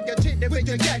snapping by your chin. Then when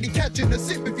your gaddy catching a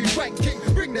sip if you wanking.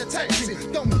 Bring the tanks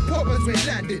in, don't problems when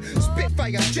landing.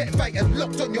 Spitfire, jet fighter,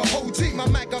 locked on your whole team. My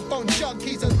microphone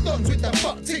junkies and thumbs with the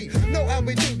fuck team. Know how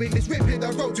we're doing this, ripping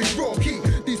the roads with raw key.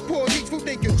 These poor leaks will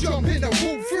they can jump in a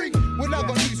wall free. Well, I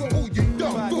got these for all you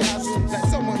dumb fools. That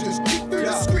someone just kick through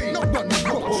the screen, not run the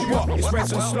rock. It's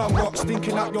resin slum rock,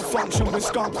 stinking out your function with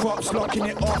skunk crops, locking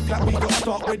it off like we got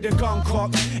stopped with the gun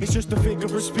cock. It's just a figure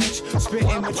of speech, spit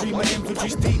imagery, my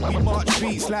infantry's deep. We march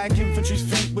beats like infantry's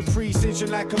feet with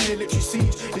precision like a military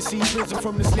siege. The seas risen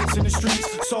from the slits in the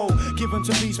streets, so give them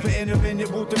to beats, but in a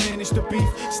minute will diminish the beef.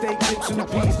 Steak chips and the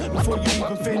peas before you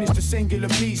even finish the singular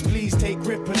piece. Please take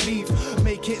grip and leave.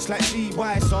 Make hits like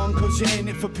G.Y. song, cause you're in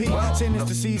it for P.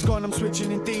 Sinister C's gone, I'm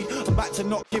switching indeed. I'm back to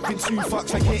not giving two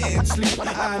fucks like hit it and sleep. And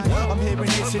I'm hearing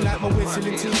hissing like my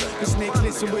whistling teeth. The snakes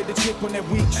listen with the chip on their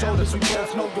weak shoulders. We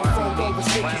both know you'll fold over,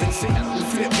 stick it and see. We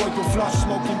flip what you'll flush,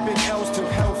 smoking big L's till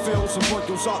hell fills. And what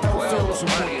you'll up, hell fills.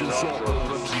 And what you'll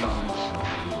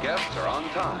up. Guests are on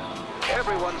time.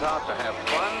 Everyone's out to have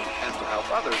fun and to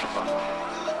help others fun.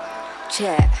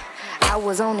 Chat. I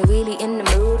was only really in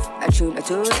the mood. I tune a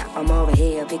tune. I'm over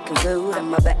here picking food.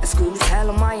 I'm back to school. Hell,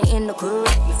 am I in the crew?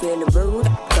 You feeling rude?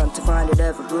 Come to find it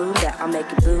every room that I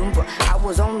make it boom. But I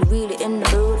was only really in the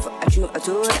mood. I tune a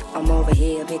tune. I'm over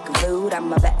here picking food. I'm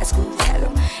back to school. Hell,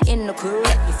 I'm in the crew.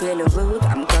 You feeling rude?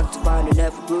 I'm come to find it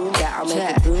every room that I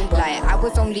make it boom. Like I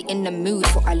was only in the mood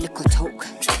for a little talk.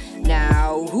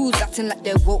 Now, who's acting like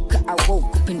they're woke? I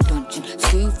woke up in dungeon.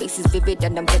 Screw faces vivid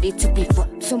and I'm ready to be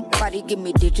fucked. Somebody give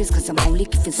me digits cause I'm only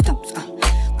giving stumps.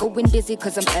 Going dizzy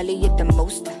cause I'm Elliot the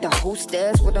most. The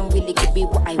hostess wouldn't really give me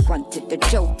what I wanted. The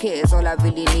joke is all I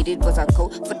really needed was a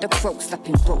coat for the crow.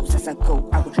 Slapping bros as I go.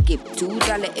 I would give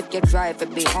 $2 if you're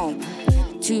driving me home.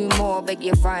 2 more, beg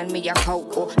you find me a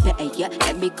coke. Or better yet,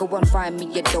 let me go and find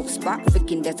me a dope spot.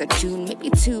 Thinking there's a tune, maybe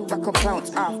 2 I could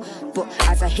bounce off. But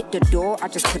as I hit the door, I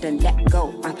just couldn't let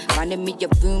go. I'm finding me a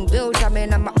room bill,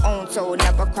 drumming on my own. So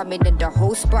never coming in the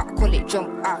whole spot, call it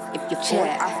jump off. If you fall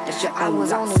off, that's your own. I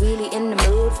was only really in the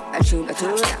mood. I tune a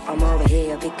tune, I'm over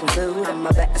here picking food. I'm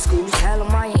back to school, hell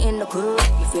am I in the crew?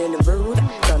 You feeling rude?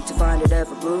 Come to find it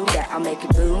every room that I make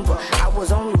it boom. But I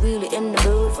was only really in the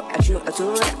mood. I tune a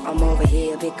tune, I'm over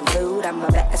here picking food. I'm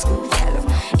back to school, hell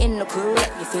I'm in the crew.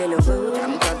 You feeling rude?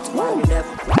 I'm come to find it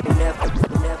never.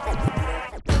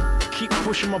 Keep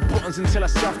pushing my buttons until I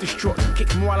self-destruct.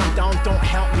 Kick me while I'm down, don't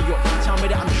help me up. Tell me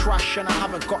that I'm trash and I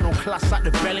haven't got no class like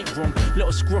the bell ain't rung.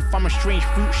 Little scruff, I'm a strange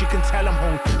fruit, she can tell I'm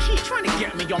hung. She's trying to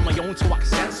get me on my own to act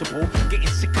sensible. Getting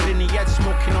sicker in the head,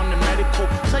 smoking on the medical.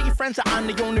 Tell your friends that I'm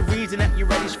the only reason that you're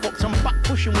ready as fucked. I'm back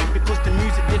pushing weight because the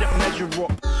music didn't measure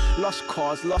up. Lost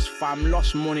cars, lost fam,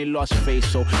 lost money, lost face.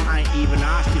 So I ain't even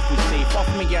asked if we safe. Off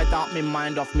me head, out me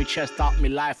mind, off me chest, out me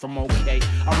life, I'm okay.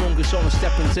 I'm hungry, so I'm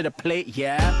stepping to the plate,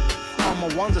 yeah. All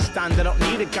my ones are stand, I don't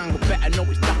need a gang, but better know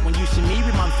it's that when you see me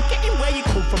with man. Forgetting where you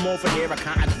come from over here, I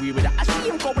can't agree with that. I see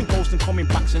him going ghost and coming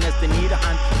back, so unless they need a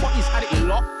hand. What he's had it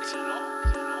locked?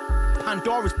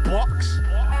 Pandora's box.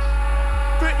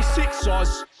 36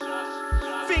 Oz.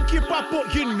 Think you're bad,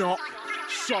 but you're not.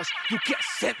 Sus, you get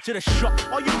sent to the shop.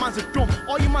 All you mans are dumb,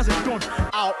 all you mans are done.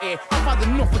 Out here, I've had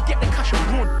enough, forget the cash and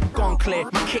run. Gone clear,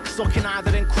 my kick's sucking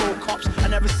harder than crow cops. I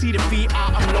never see the feet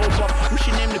out, I'm low bob.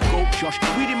 Wishing him the goat Josh,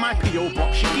 reading my P.O.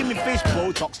 box. She give me face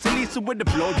Botox, to Lisa with the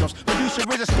blowjobs. Producer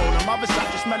is a stone, I'm other side,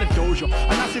 just smell a dojo.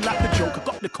 And I see like the Joker,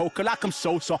 got the coca like I'm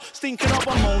so-so. Stinking of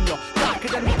ammonia, darker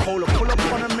than the cola. Pull up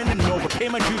on him in the Nova, pay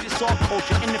my dues, it's all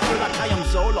culture. In the feel like I am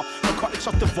Zola, narcotics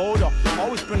off the Voda.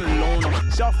 Always been a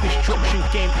loner, self-destruction,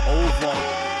 game over.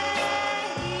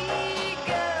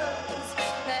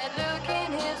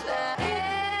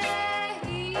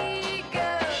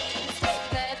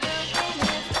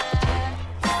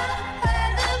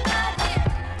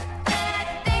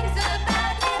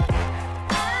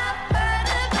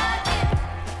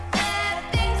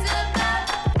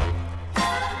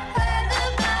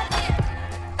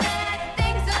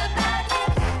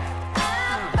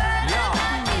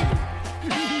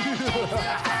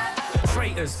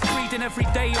 Reading every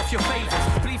day off your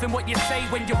favors, believing what you say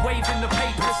when you're waving the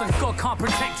papers. And God can't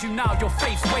protect you now, your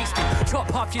faith's wasted. Chop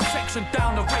half your section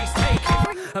down, the race take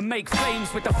it. And make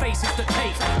flames with the faces that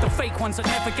take the fake ones that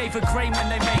never gave a grain when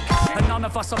they make. And none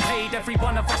of us are paid, every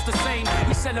one of us the same.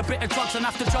 We sell a bit of drugs and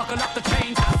have to juggle up the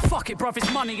change. Fuck it, bruv,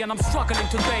 it's money and I'm struggling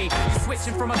today. You're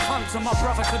switching from a cunt to my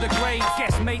brother to the grave.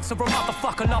 Guess mates are a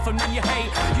motherfucker, love him then you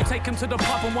hate. You take him to the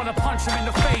pub and wanna punch him in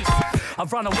the face. I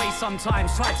run away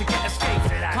sometimes, try to get escape.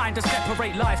 Kinda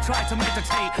separate life, try to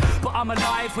meditate. But I'm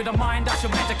alive with a mind I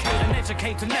should medicate and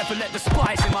educate to never let the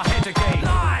spies in my head again.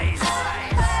 Lies!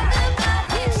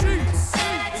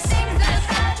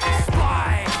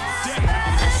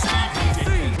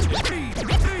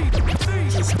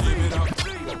 Just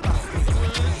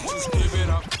give it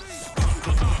up.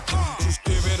 Just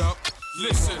give it up.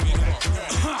 Listen.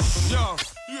 Yo.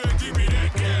 Yeah, give me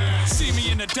that gas. See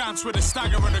me in the dance with a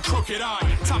stagger and a crooked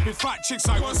eye. Tapping fat chicks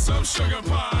like, what's up, sugar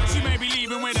pie? She may be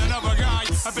leaving with another guy.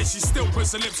 I bet she still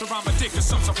puts her lips around my dick and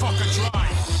sucks a fucker dry.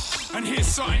 And here's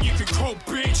something you can quote,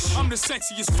 bitch. I'm the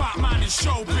sexiest fat man in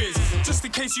showbiz. Just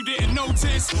in case you didn't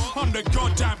notice, I'm the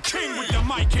goddamn king with the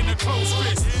mic in a close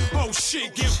fist. Oh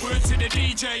shit, give word to the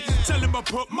DJ. Tell him I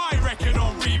put my record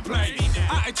on replay.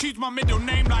 Attitude's my middle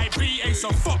name like BA, so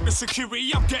fuck the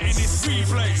security, I'm getting this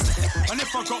replaced. And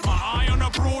if I got my eye on a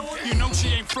broad, you know she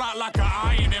ain't flat like an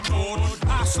ironing board.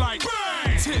 Ass like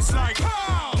bang, tits like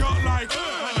pow, got like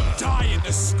and I'm dying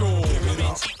to score. Give it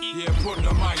up, yeah, put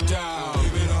the mic down.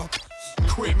 Give it up,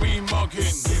 quit me mugging.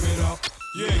 Give it up,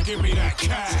 yeah, give me that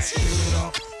cash. Give it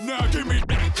up, now give me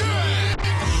that cash.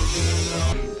 Give it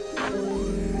up.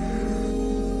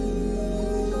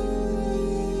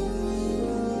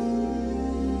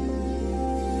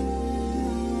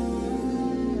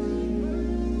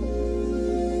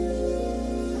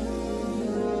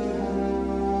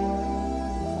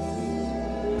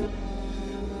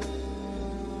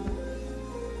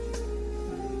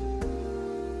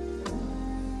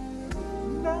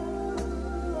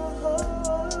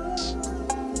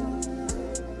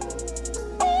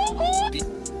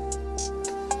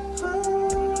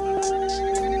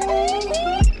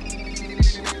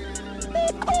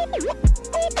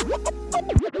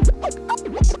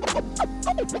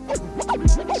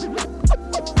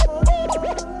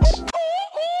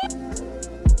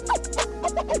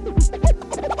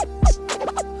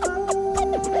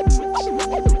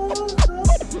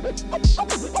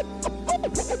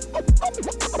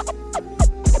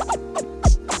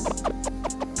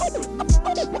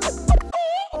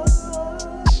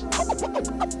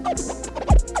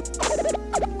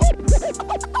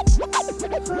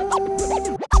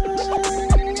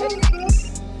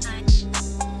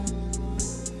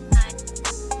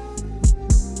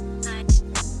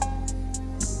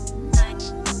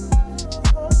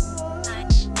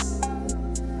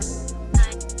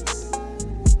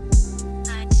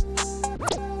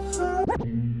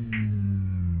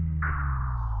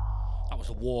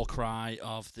 War cry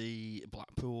of the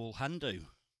Blackpool Hindu.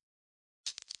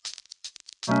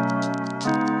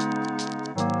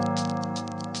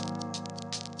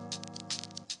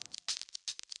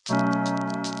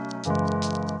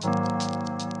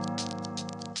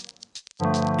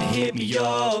 Hit me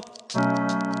up,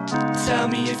 tell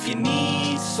me if you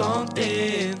need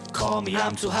something. Call me,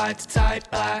 I'm too high to type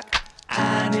back.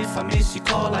 And if I miss your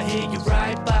call, I hit you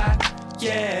right back.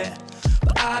 Yeah,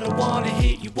 but I don't wanna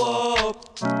hit you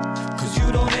up, cause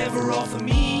you don't ever offer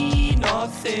me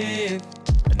nothing.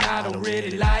 And I don't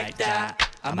really like that.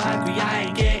 I'm angry, I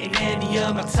ain't getting any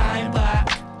of my time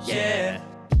back. Yeah,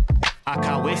 I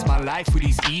can't waste my life with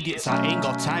these idiots. I ain't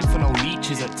got time for no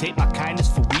leeches that take my kindness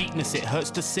for weakness. It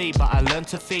hurts to say, but I learned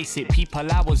to face it.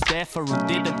 People I was there for who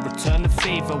didn't return the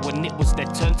favor. When it was their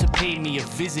turn to pay me a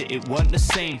visit, it weren't the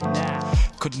same.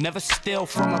 Could never steal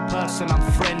from a person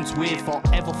I'm friends with, or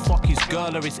ever fuck his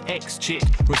girl or his ex-chick.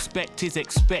 Respect is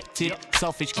expected,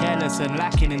 selfish, careless and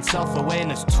lacking in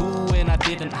self-awareness too. When I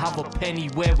didn't have a penny,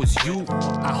 where was you?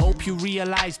 I hope you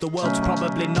realize the world's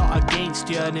probably not against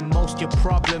you, and in most your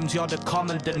problems you're the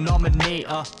common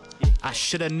denominator. I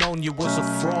should've known you was a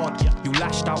fraud. You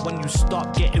lashed out when you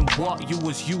stopped getting what you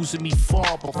was using me for.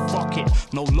 But fuck it,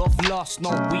 no love lost, no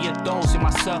weirdos in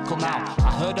my circle now.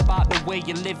 I heard about the way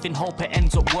you live and hope it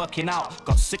ends up working out.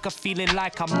 Got sick of feeling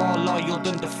like I'm more loyal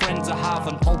than the friends I have,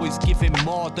 and always giving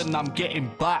more than I'm getting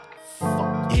back.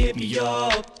 Fuck. Hit me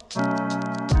up,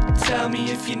 tell me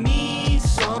if you need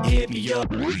some. Hit me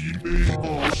up.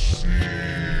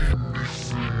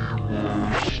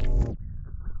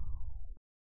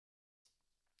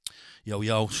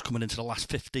 Yo, just coming into the last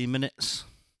 15 minutes.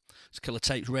 It's Killer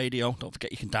Tapes Radio. Don't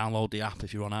forget you can download the app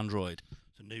if you're on Android.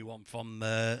 It's a new one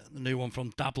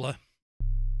from Dabbler.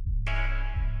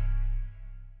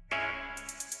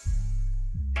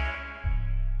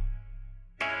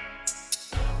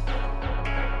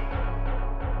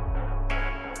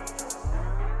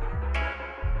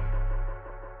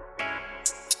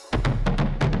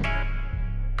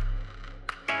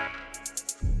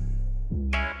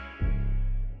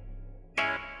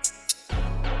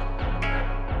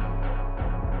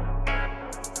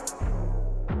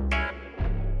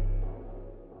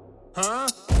 Huh?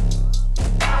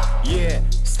 Yeah,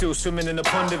 still swimming in a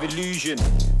pond of illusion.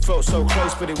 Felt so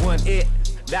close, but it weren't it.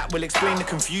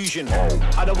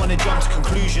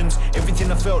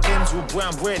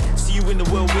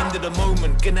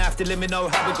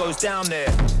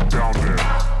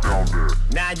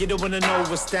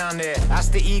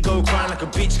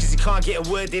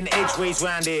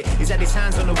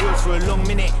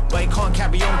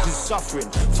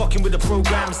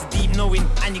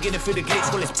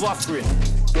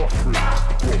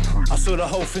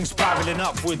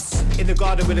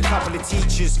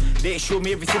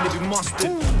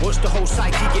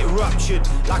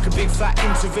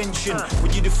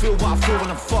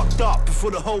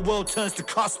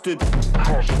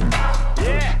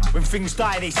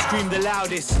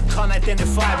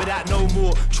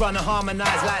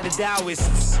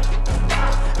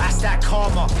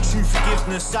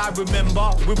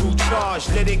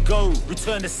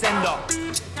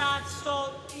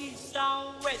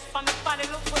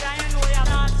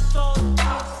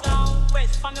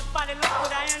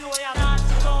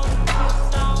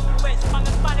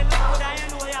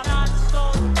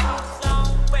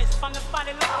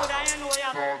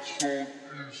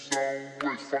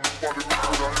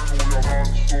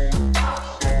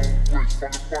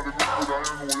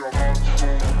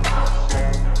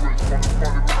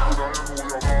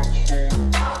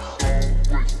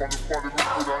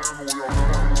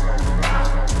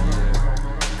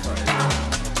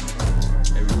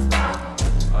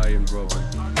 Iron Robin.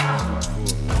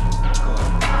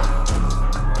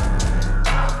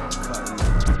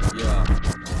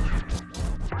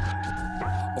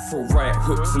 Throw right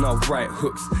hooks and I'll write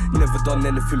hooks. Never done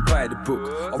anything by the book.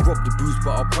 I rob the booze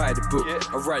but I'll buy the book.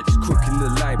 I write this crook in the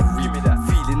library.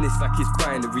 Feeling this like it's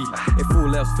binary. If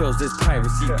all else fails there's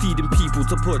piracy. Pleading people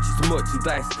to purchase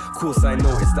merchandise. Of course I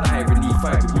know it's the irony.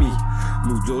 Fight with me.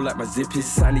 Move low like my zip is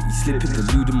sanity slipping. The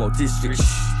Ludemo district.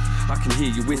 Shh. I can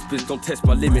hear your whispers. Don't test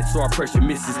my limits so I pressure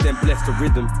misses. Then bless the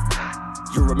rhythm.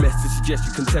 You're a mess to suggest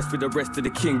you contest with the rest of the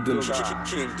kingdom.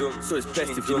 So it's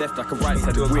best if you left like a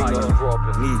right-sided winger.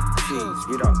 Need cheese,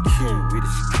 we don't queue, we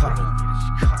just cut it.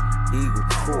 Eagle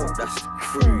Court, that's the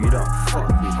crew, you don't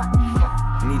fuck with.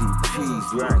 Needing cheese,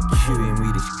 we ain't queuing, we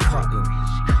just cutting.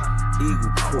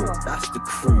 Eagle Court, that's the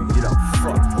crew, you don't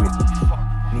fuck with.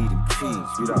 Needing cheese,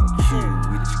 we don't queue,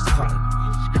 we just cutting.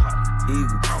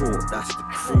 Eagle Court, that's the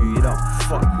crew, you don't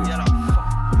fuck with.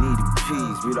 Needing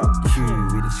peas, we don't queue,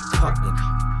 we just cutting.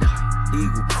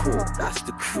 Eagle Court, that's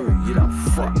the crew, you don't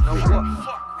fuck with.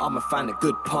 I'm a fan of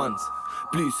good puns.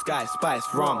 Blue sky, spice,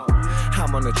 rum.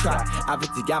 Ham on the track,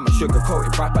 average gamma, sugar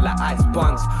coated rapper like ice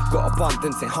buns. Got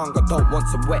abundance and hunger, don't want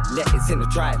some wet lettuce in a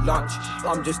dry lunch.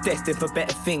 I'm just destined for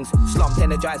better things, slumped,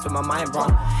 energized when my mind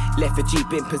run. Lethargy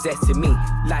been possessing me,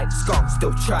 like skunk,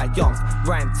 still triumph.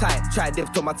 Rhyme tight, try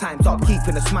live till my time's up,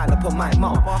 keeping a smile upon my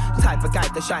mum. Type of guy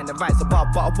to shine and rise above,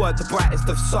 but a word the brightest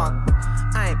of sun.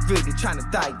 I ain't really trying to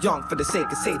die young for the sake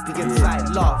of safety and slight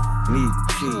love. Need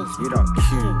cheese, we don't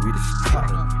queue, we just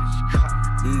cutting.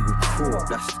 Eagle Court,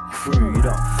 that's the crew, you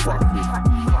don't fuck with.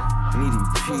 Needing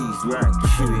peas, we ain't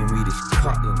queuing, we just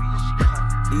cutting.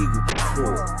 Eagle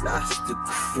Court, that's the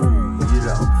crew, you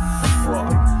don't fuck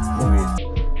with.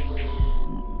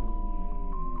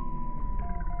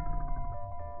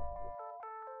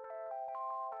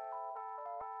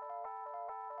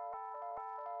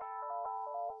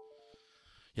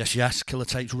 Yes, Killer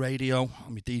Tapes Radio.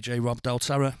 I'm your DJ Rob Del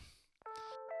Terra.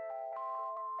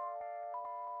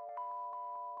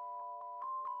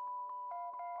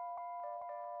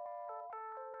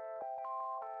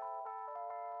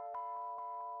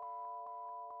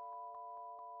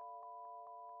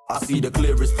 I see the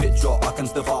clearest picture, I can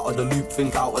step out of the loop,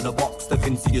 think out of the box, step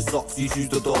into your socks, you choose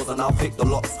the doors and I'll pick the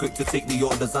locks, quick to take the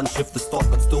orders and shift the stock,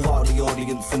 but still wow the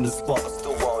audience in the spot,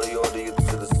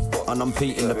 and I'm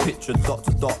painting the picture dot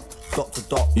to dot. Dot to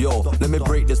dot, yo, let me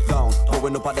break this down.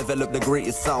 Growing up I developed the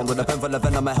greatest sound. With a pen full of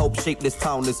venom I help shape this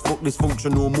town. This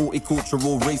dysfunctional,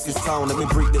 multicultural, racist town. Let me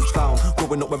break this down.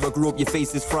 Growing up where I grew up, your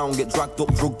face is frown. Get dragged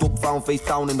up, drugged up, found face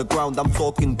down in the ground. I'm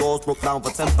talking doors broke down for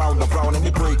 £10 a brown. Let me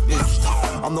break this.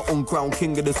 I'm the uncrowned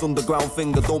king of this underground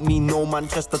finger. Don't mean no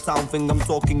Manchester town thing. I'm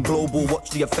talking global.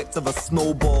 Watch the effect of a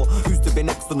snowball. Used to be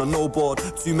next on a no board.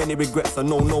 Too many regrets, I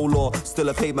know no law. Still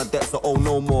I pay my debts, I owe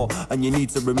no more. And you need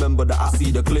to remember that I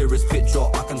see the clearest picture.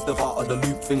 I can step out of the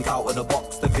loop, think out of the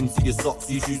box, step into your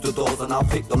socks, you choose the doors and I'll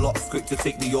pick the locks, quick to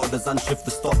take the orders and shift the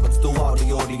stock, but still wow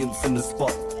the audience in the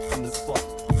spot,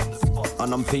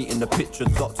 and I'm painting the picture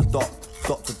dot to dot.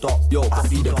 Dot to dot, yo, I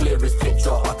see the clearest picture.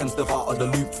 I can step out of the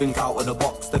loop, think out of the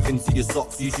box, step into your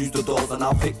socks, you choose the doors and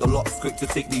I'll pick the locks, quick to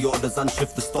take the orders and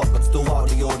shift the stock, but still wow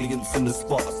the audience in the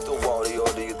spot,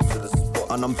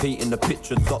 and I'm painting the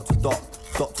picture dot to dot.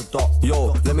 dot to dot. Yo,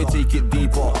 let me take it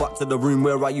deeper. Back to the room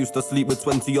where I used to sleep with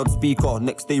 20 odd speaker.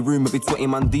 Next day room would be 20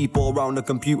 man deeper. Around the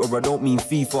computer, I don't mean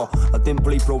FIFA. I didn't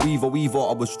play Pro Weaver.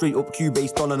 I was straight up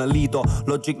Q-based on a leader.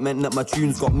 Logic meant that my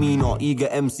tunes got meaner. Eager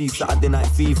MC, Saturday Night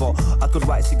Fever. I could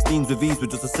write 16s with ease with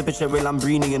just a sip of cherry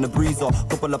Lambrini in the breezer.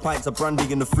 Couple of pints of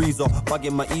brandy in the freezer.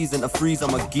 Bagging my ease in the freezer,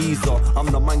 I'm a geezer. I'm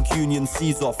the Mancunian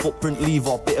Caesar. Footprint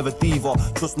lever, bit of a diva.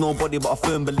 Trust nobody but a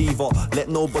firm believer. Let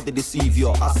nobody deceive you.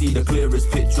 I see the clearest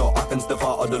picture. I can step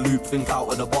out of the loop, think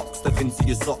out of the box. Step into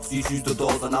your socks, you choose the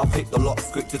doors and I'll pick the locks.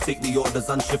 Quick to take the orders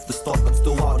and shift the stock. I'm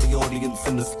still out of the audience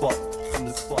in the spot.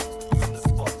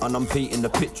 And I'm painting the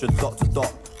picture dot to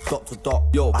dot. Dot to dot,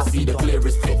 yo, I see the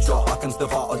clearest picture. I can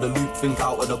step out of the loop, think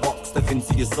out of the box. Step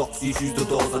into your socks, you choose the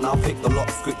doors and I'll pick the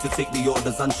locks. Quick to take the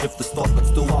orders and shift the stock. But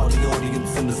still out of the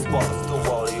audience in the spot. Still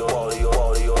out of the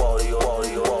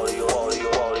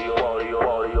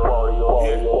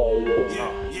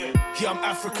Yeah, I'm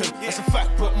African, that's a fact,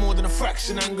 but more than a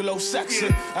fraction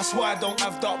Anglo-Saxon. That's why I don't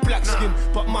have dark black skin,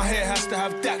 but my hair has to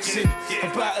have Daxin.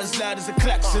 About as loud as a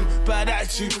klaxon, bad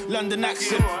attitude, London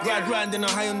accent. Ride round in a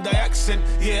Hyundai accent,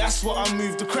 yeah, that's what I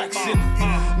move the cracks in.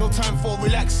 No time for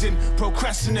relaxing,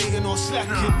 procrastinating or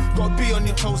slacking. Gotta be on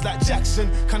your toes like Jackson,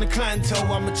 kind of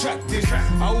clientele I'm attracting.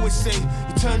 I always say,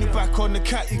 you turn your back on the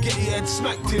cat, you get your head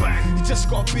smacked in. You just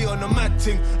gotta be on the mad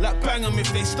thing, like bang 'em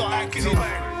if they start acting.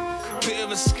 Bit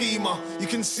of a schemer, you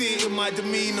can see it in my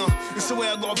demeanor. It's the way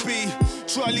I gotta be.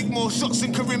 Try leak more shots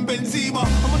than Karim Benzema.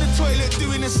 I'm on the toilet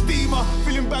doing a steamer,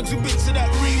 filling bags with bits of that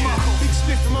Rima. Big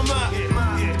spliff in my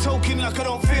mouth, talking like I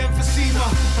don't fear emphysema.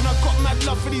 And I got mad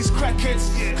love for these crackheads,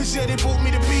 cause yeah, they bought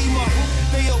me the Beamer.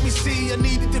 They helped me see I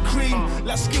needed the cream,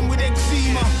 like skin with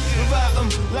eczema. Without them,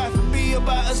 life would be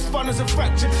about as fun as a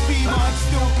fractured femur. I'd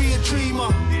still be a dreamer.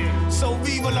 So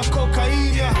viva la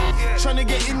cocaína, tryna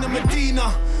get in the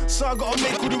Medina. So I gotta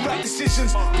make all the right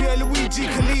decisions. Pierluigi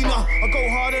Collina, I go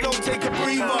hard, I don't take a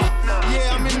breather.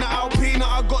 Yeah, I'm in the Alpina,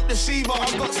 I got the Shiva,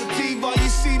 I got sativa. You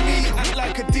see me act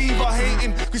like a diva,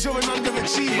 hating cause you're an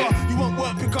underachiever. You want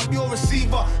work, pick up your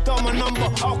receiver. Dial my number,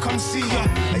 I'll come see ya.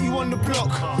 Are you on the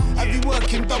block? I be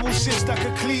working double shifts like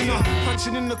a cleaner,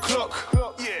 punching in the clock.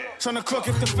 Tryna clock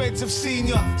if the feds have seen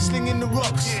ya, slinging the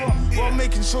rocks, while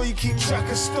making sure you keep track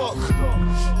of stock.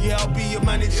 Yeah, I'll be your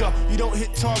manager. You don't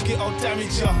hit target, I'll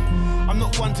damage ya. I'm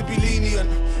not one to be lenient.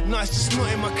 Nah, it's just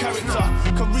not in my character.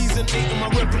 Can reason ain't in my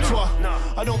repertoire.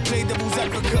 I don't play devil's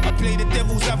advocate, I play the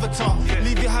devil's avatar.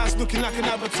 Leave your house looking like an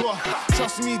abattoir.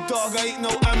 Trust me, dog, I ain't no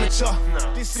amateur.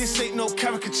 This ain't no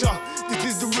caricature. This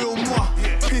is the real moi.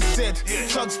 This said,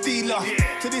 drug dealer.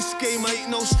 To this game, I ain't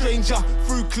no stranger.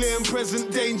 Through clear and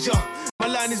present danger. My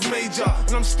line is major,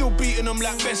 and I'm still beating them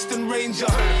like Western Ranger.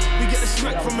 We get the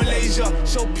smack from Malaysia,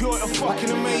 so pure a fucking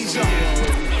amazing.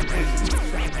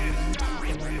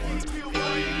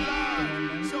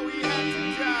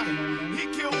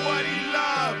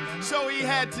 So he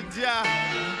had to die.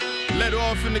 Let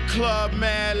off in the club,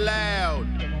 man, loud.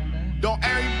 Don't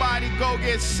everybody go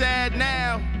get sad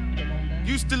now.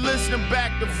 Used to listening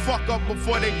back the fuck up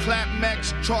before they clap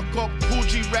Max, chalk up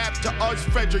Fuji rap to us,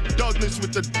 Frederick Douglass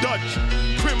with the Dutch.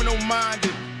 Criminal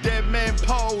minded, dead man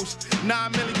pose.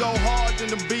 9 milli go hard in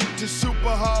the beat to super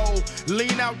hoe.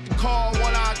 Lean out the car,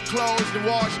 one eye closed, and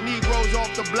wash Negroes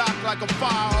off the block like a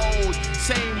fire hose.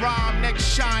 Same rhyme, next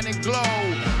shine and glow.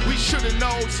 We should've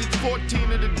known since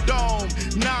 14 of the dome.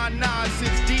 9-9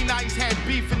 since D-Nice had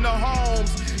beef in the homes.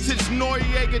 Since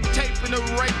Noriega taping and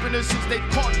raping her, since they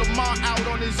caught Lamar out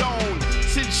on his own.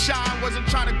 Since Shine wasn't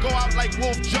trying to go out like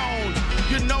Wolf Jones.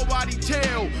 You're nobody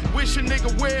tell, wish a nigga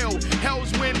will.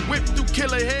 Hell's wind whip through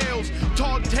killer hills.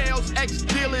 Tall tales,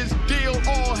 ex-dealers, deal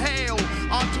all hail.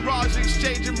 Entourage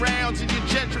exchanging rounds in your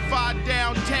gentrified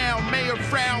downtown. Mayor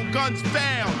frown, guns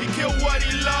found. He killed what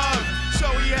he loved, so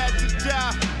he had to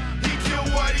die. He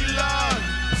killed what he loved,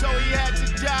 so he had to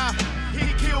die.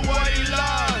 He killed what he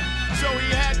loved, so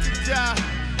he had to die.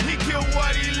 He killed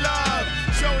what he loved,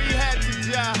 so he had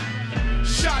to die.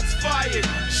 Shots fired,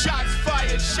 shots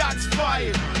fired, shots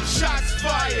fired, shots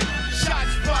fired,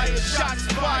 shots fired, shots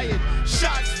fired,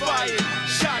 shots fired,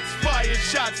 shots fired,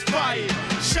 shots fired,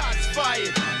 shots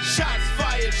fired, shots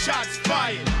fired, shots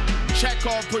fired. Check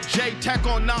off, put J-Tech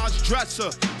on Nas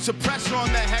dresser. Suppressor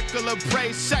on the heckler,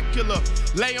 pray secular.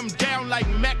 Lay him down like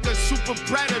Mecca, super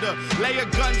predator. Lay a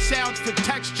gun sounds for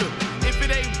texture. If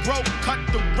it ain't broke, cut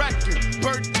the record.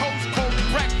 Bird toast, cold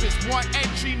breakfast. One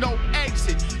entry, no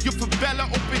exit. Your favela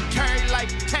open carry like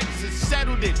Texas.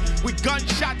 Settled it with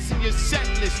gunshots in your set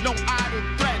list. No idle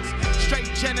threats.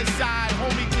 Straight genocide,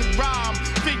 homie can rhyme.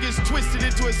 Fingers twisted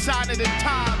into a sign of the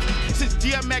times. Since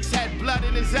DMX had blood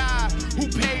in his eye, who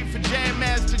paid for Jam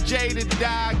Master Jay to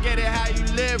die? Get it how you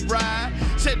live, right?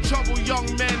 Said trouble young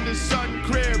men to sun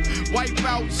crib. Wipe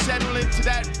out, settle into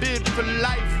that bid for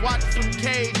life. Watch from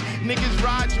cage, niggas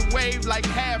ride your wave like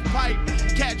half pipe.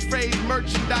 Catchphrase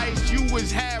merchandise, you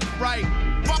was half right.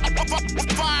 Fire,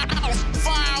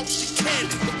 she cannon.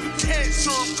 You can't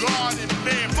serve God and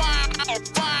man. Fire,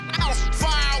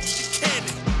 she cannon.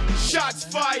 Shots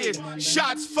fired,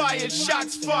 shots fired,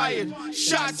 shots fired,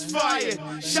 shots fired,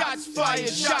 shots fired,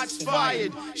 shots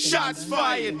fired, shots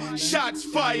fired, shots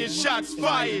fired, shots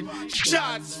fired,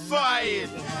 shots fired,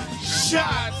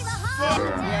 shots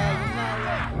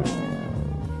fired.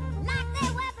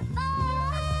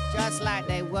 Just like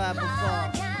they were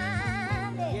before.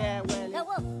 Yeah,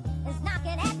 well,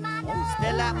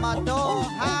 still at my door.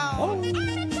 How?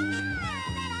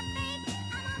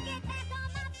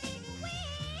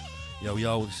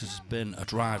 Yo, this has been a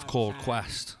drive called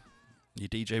Quest. Your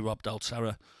DJ Rob Del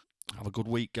Terra. Have a good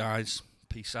week, guys.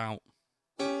 Peace out.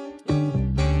 Hard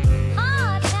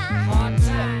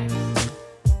times.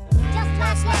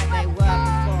 Just like they were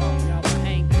before. Yo, I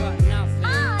ain't got nothing.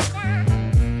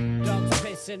 Dogs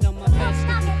pissing on my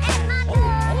vegetables.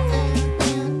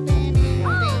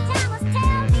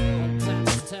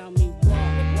 Tell me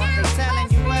what they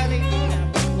telling you, Ellie?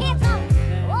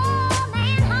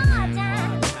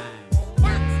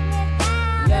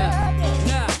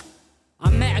 I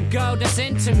met a girl that's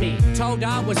into me, told her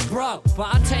I was broke,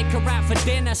 but I'll take her out for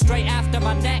dinner straight after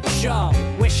my next show.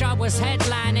 Wish I was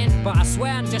headlining, but I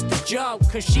swear I'm just a joke,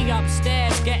 cause she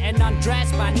upstairs getting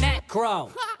undressed by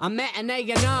Necro. I met an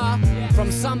A&R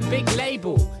from some big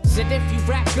label, said if you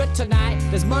rap good tonight,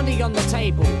 there's money on the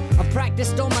table. I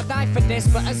practiced all my life for this,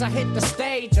 but as I hit the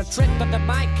stage, I tripped on the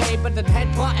mic cable and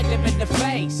headbutted him in the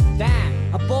face.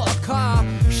 Damn, I bought a car,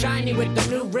 shiny with the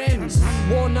new rims,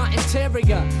 walnut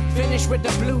interior, finished with the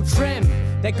blue trim.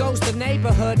 There goes the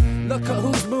neighborhood, look at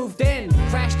who's moved in.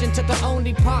 Crashed into the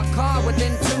only parked car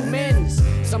within 2 minutes.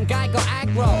 Some guy got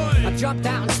aggro, I jumped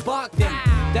out and sparked him.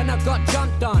 Then I got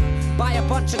jumped on by a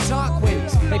bunch of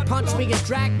Tarquins. They punched me and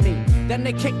dragged me, then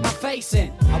they kicked my face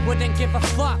in. I wouldn't give a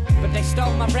fuck, but they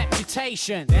stole my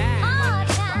reputation. Hard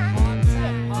times.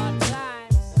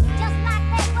 Just like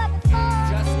they were before.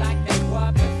 Just like they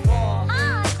were before.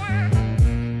 Hard times.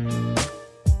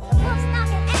 Who's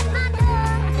knocking at my door?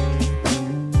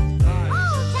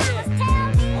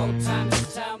 Old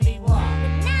timers tell me what.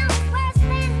 Now it's worse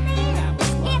than then.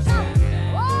 It's a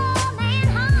old man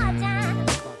hard time.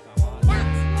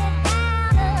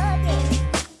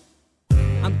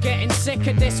 I'm getting sick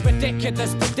of this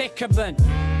ridiculous predicament.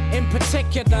 In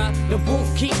particular, the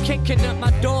wolf keep kicking at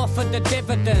my door for the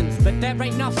dividends. But there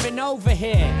ain't nothing over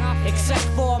here, except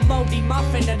for a moldy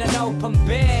muffin and an open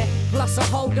beer. Plus I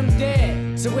hold them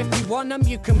dear, so if you want them,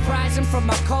 you can prize them from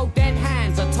my cold dead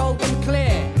hands. I told them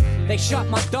clear. They shut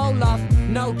my dole off,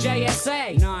 no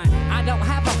JSA. I don't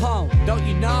have a home, don't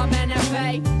you know I'm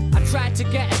NFA? I tried to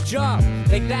get a job,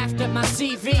 they laughed at my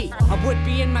CV. I would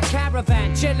be in my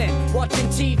caravan, chilling, watching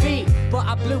TV. But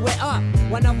I blew it up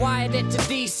when I wired it to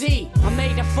DC. I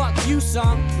made a fuck you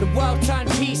song, the world turned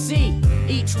PC.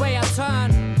 Each way I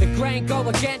turn, the grain go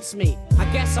against me. I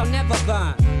guess I'll never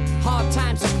learn, hard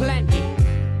times are plenty.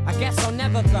 I guess I'll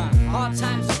never learn, hard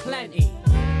times are plenty.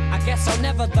 I guess I'll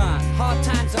never learn, hard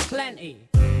times are plenty.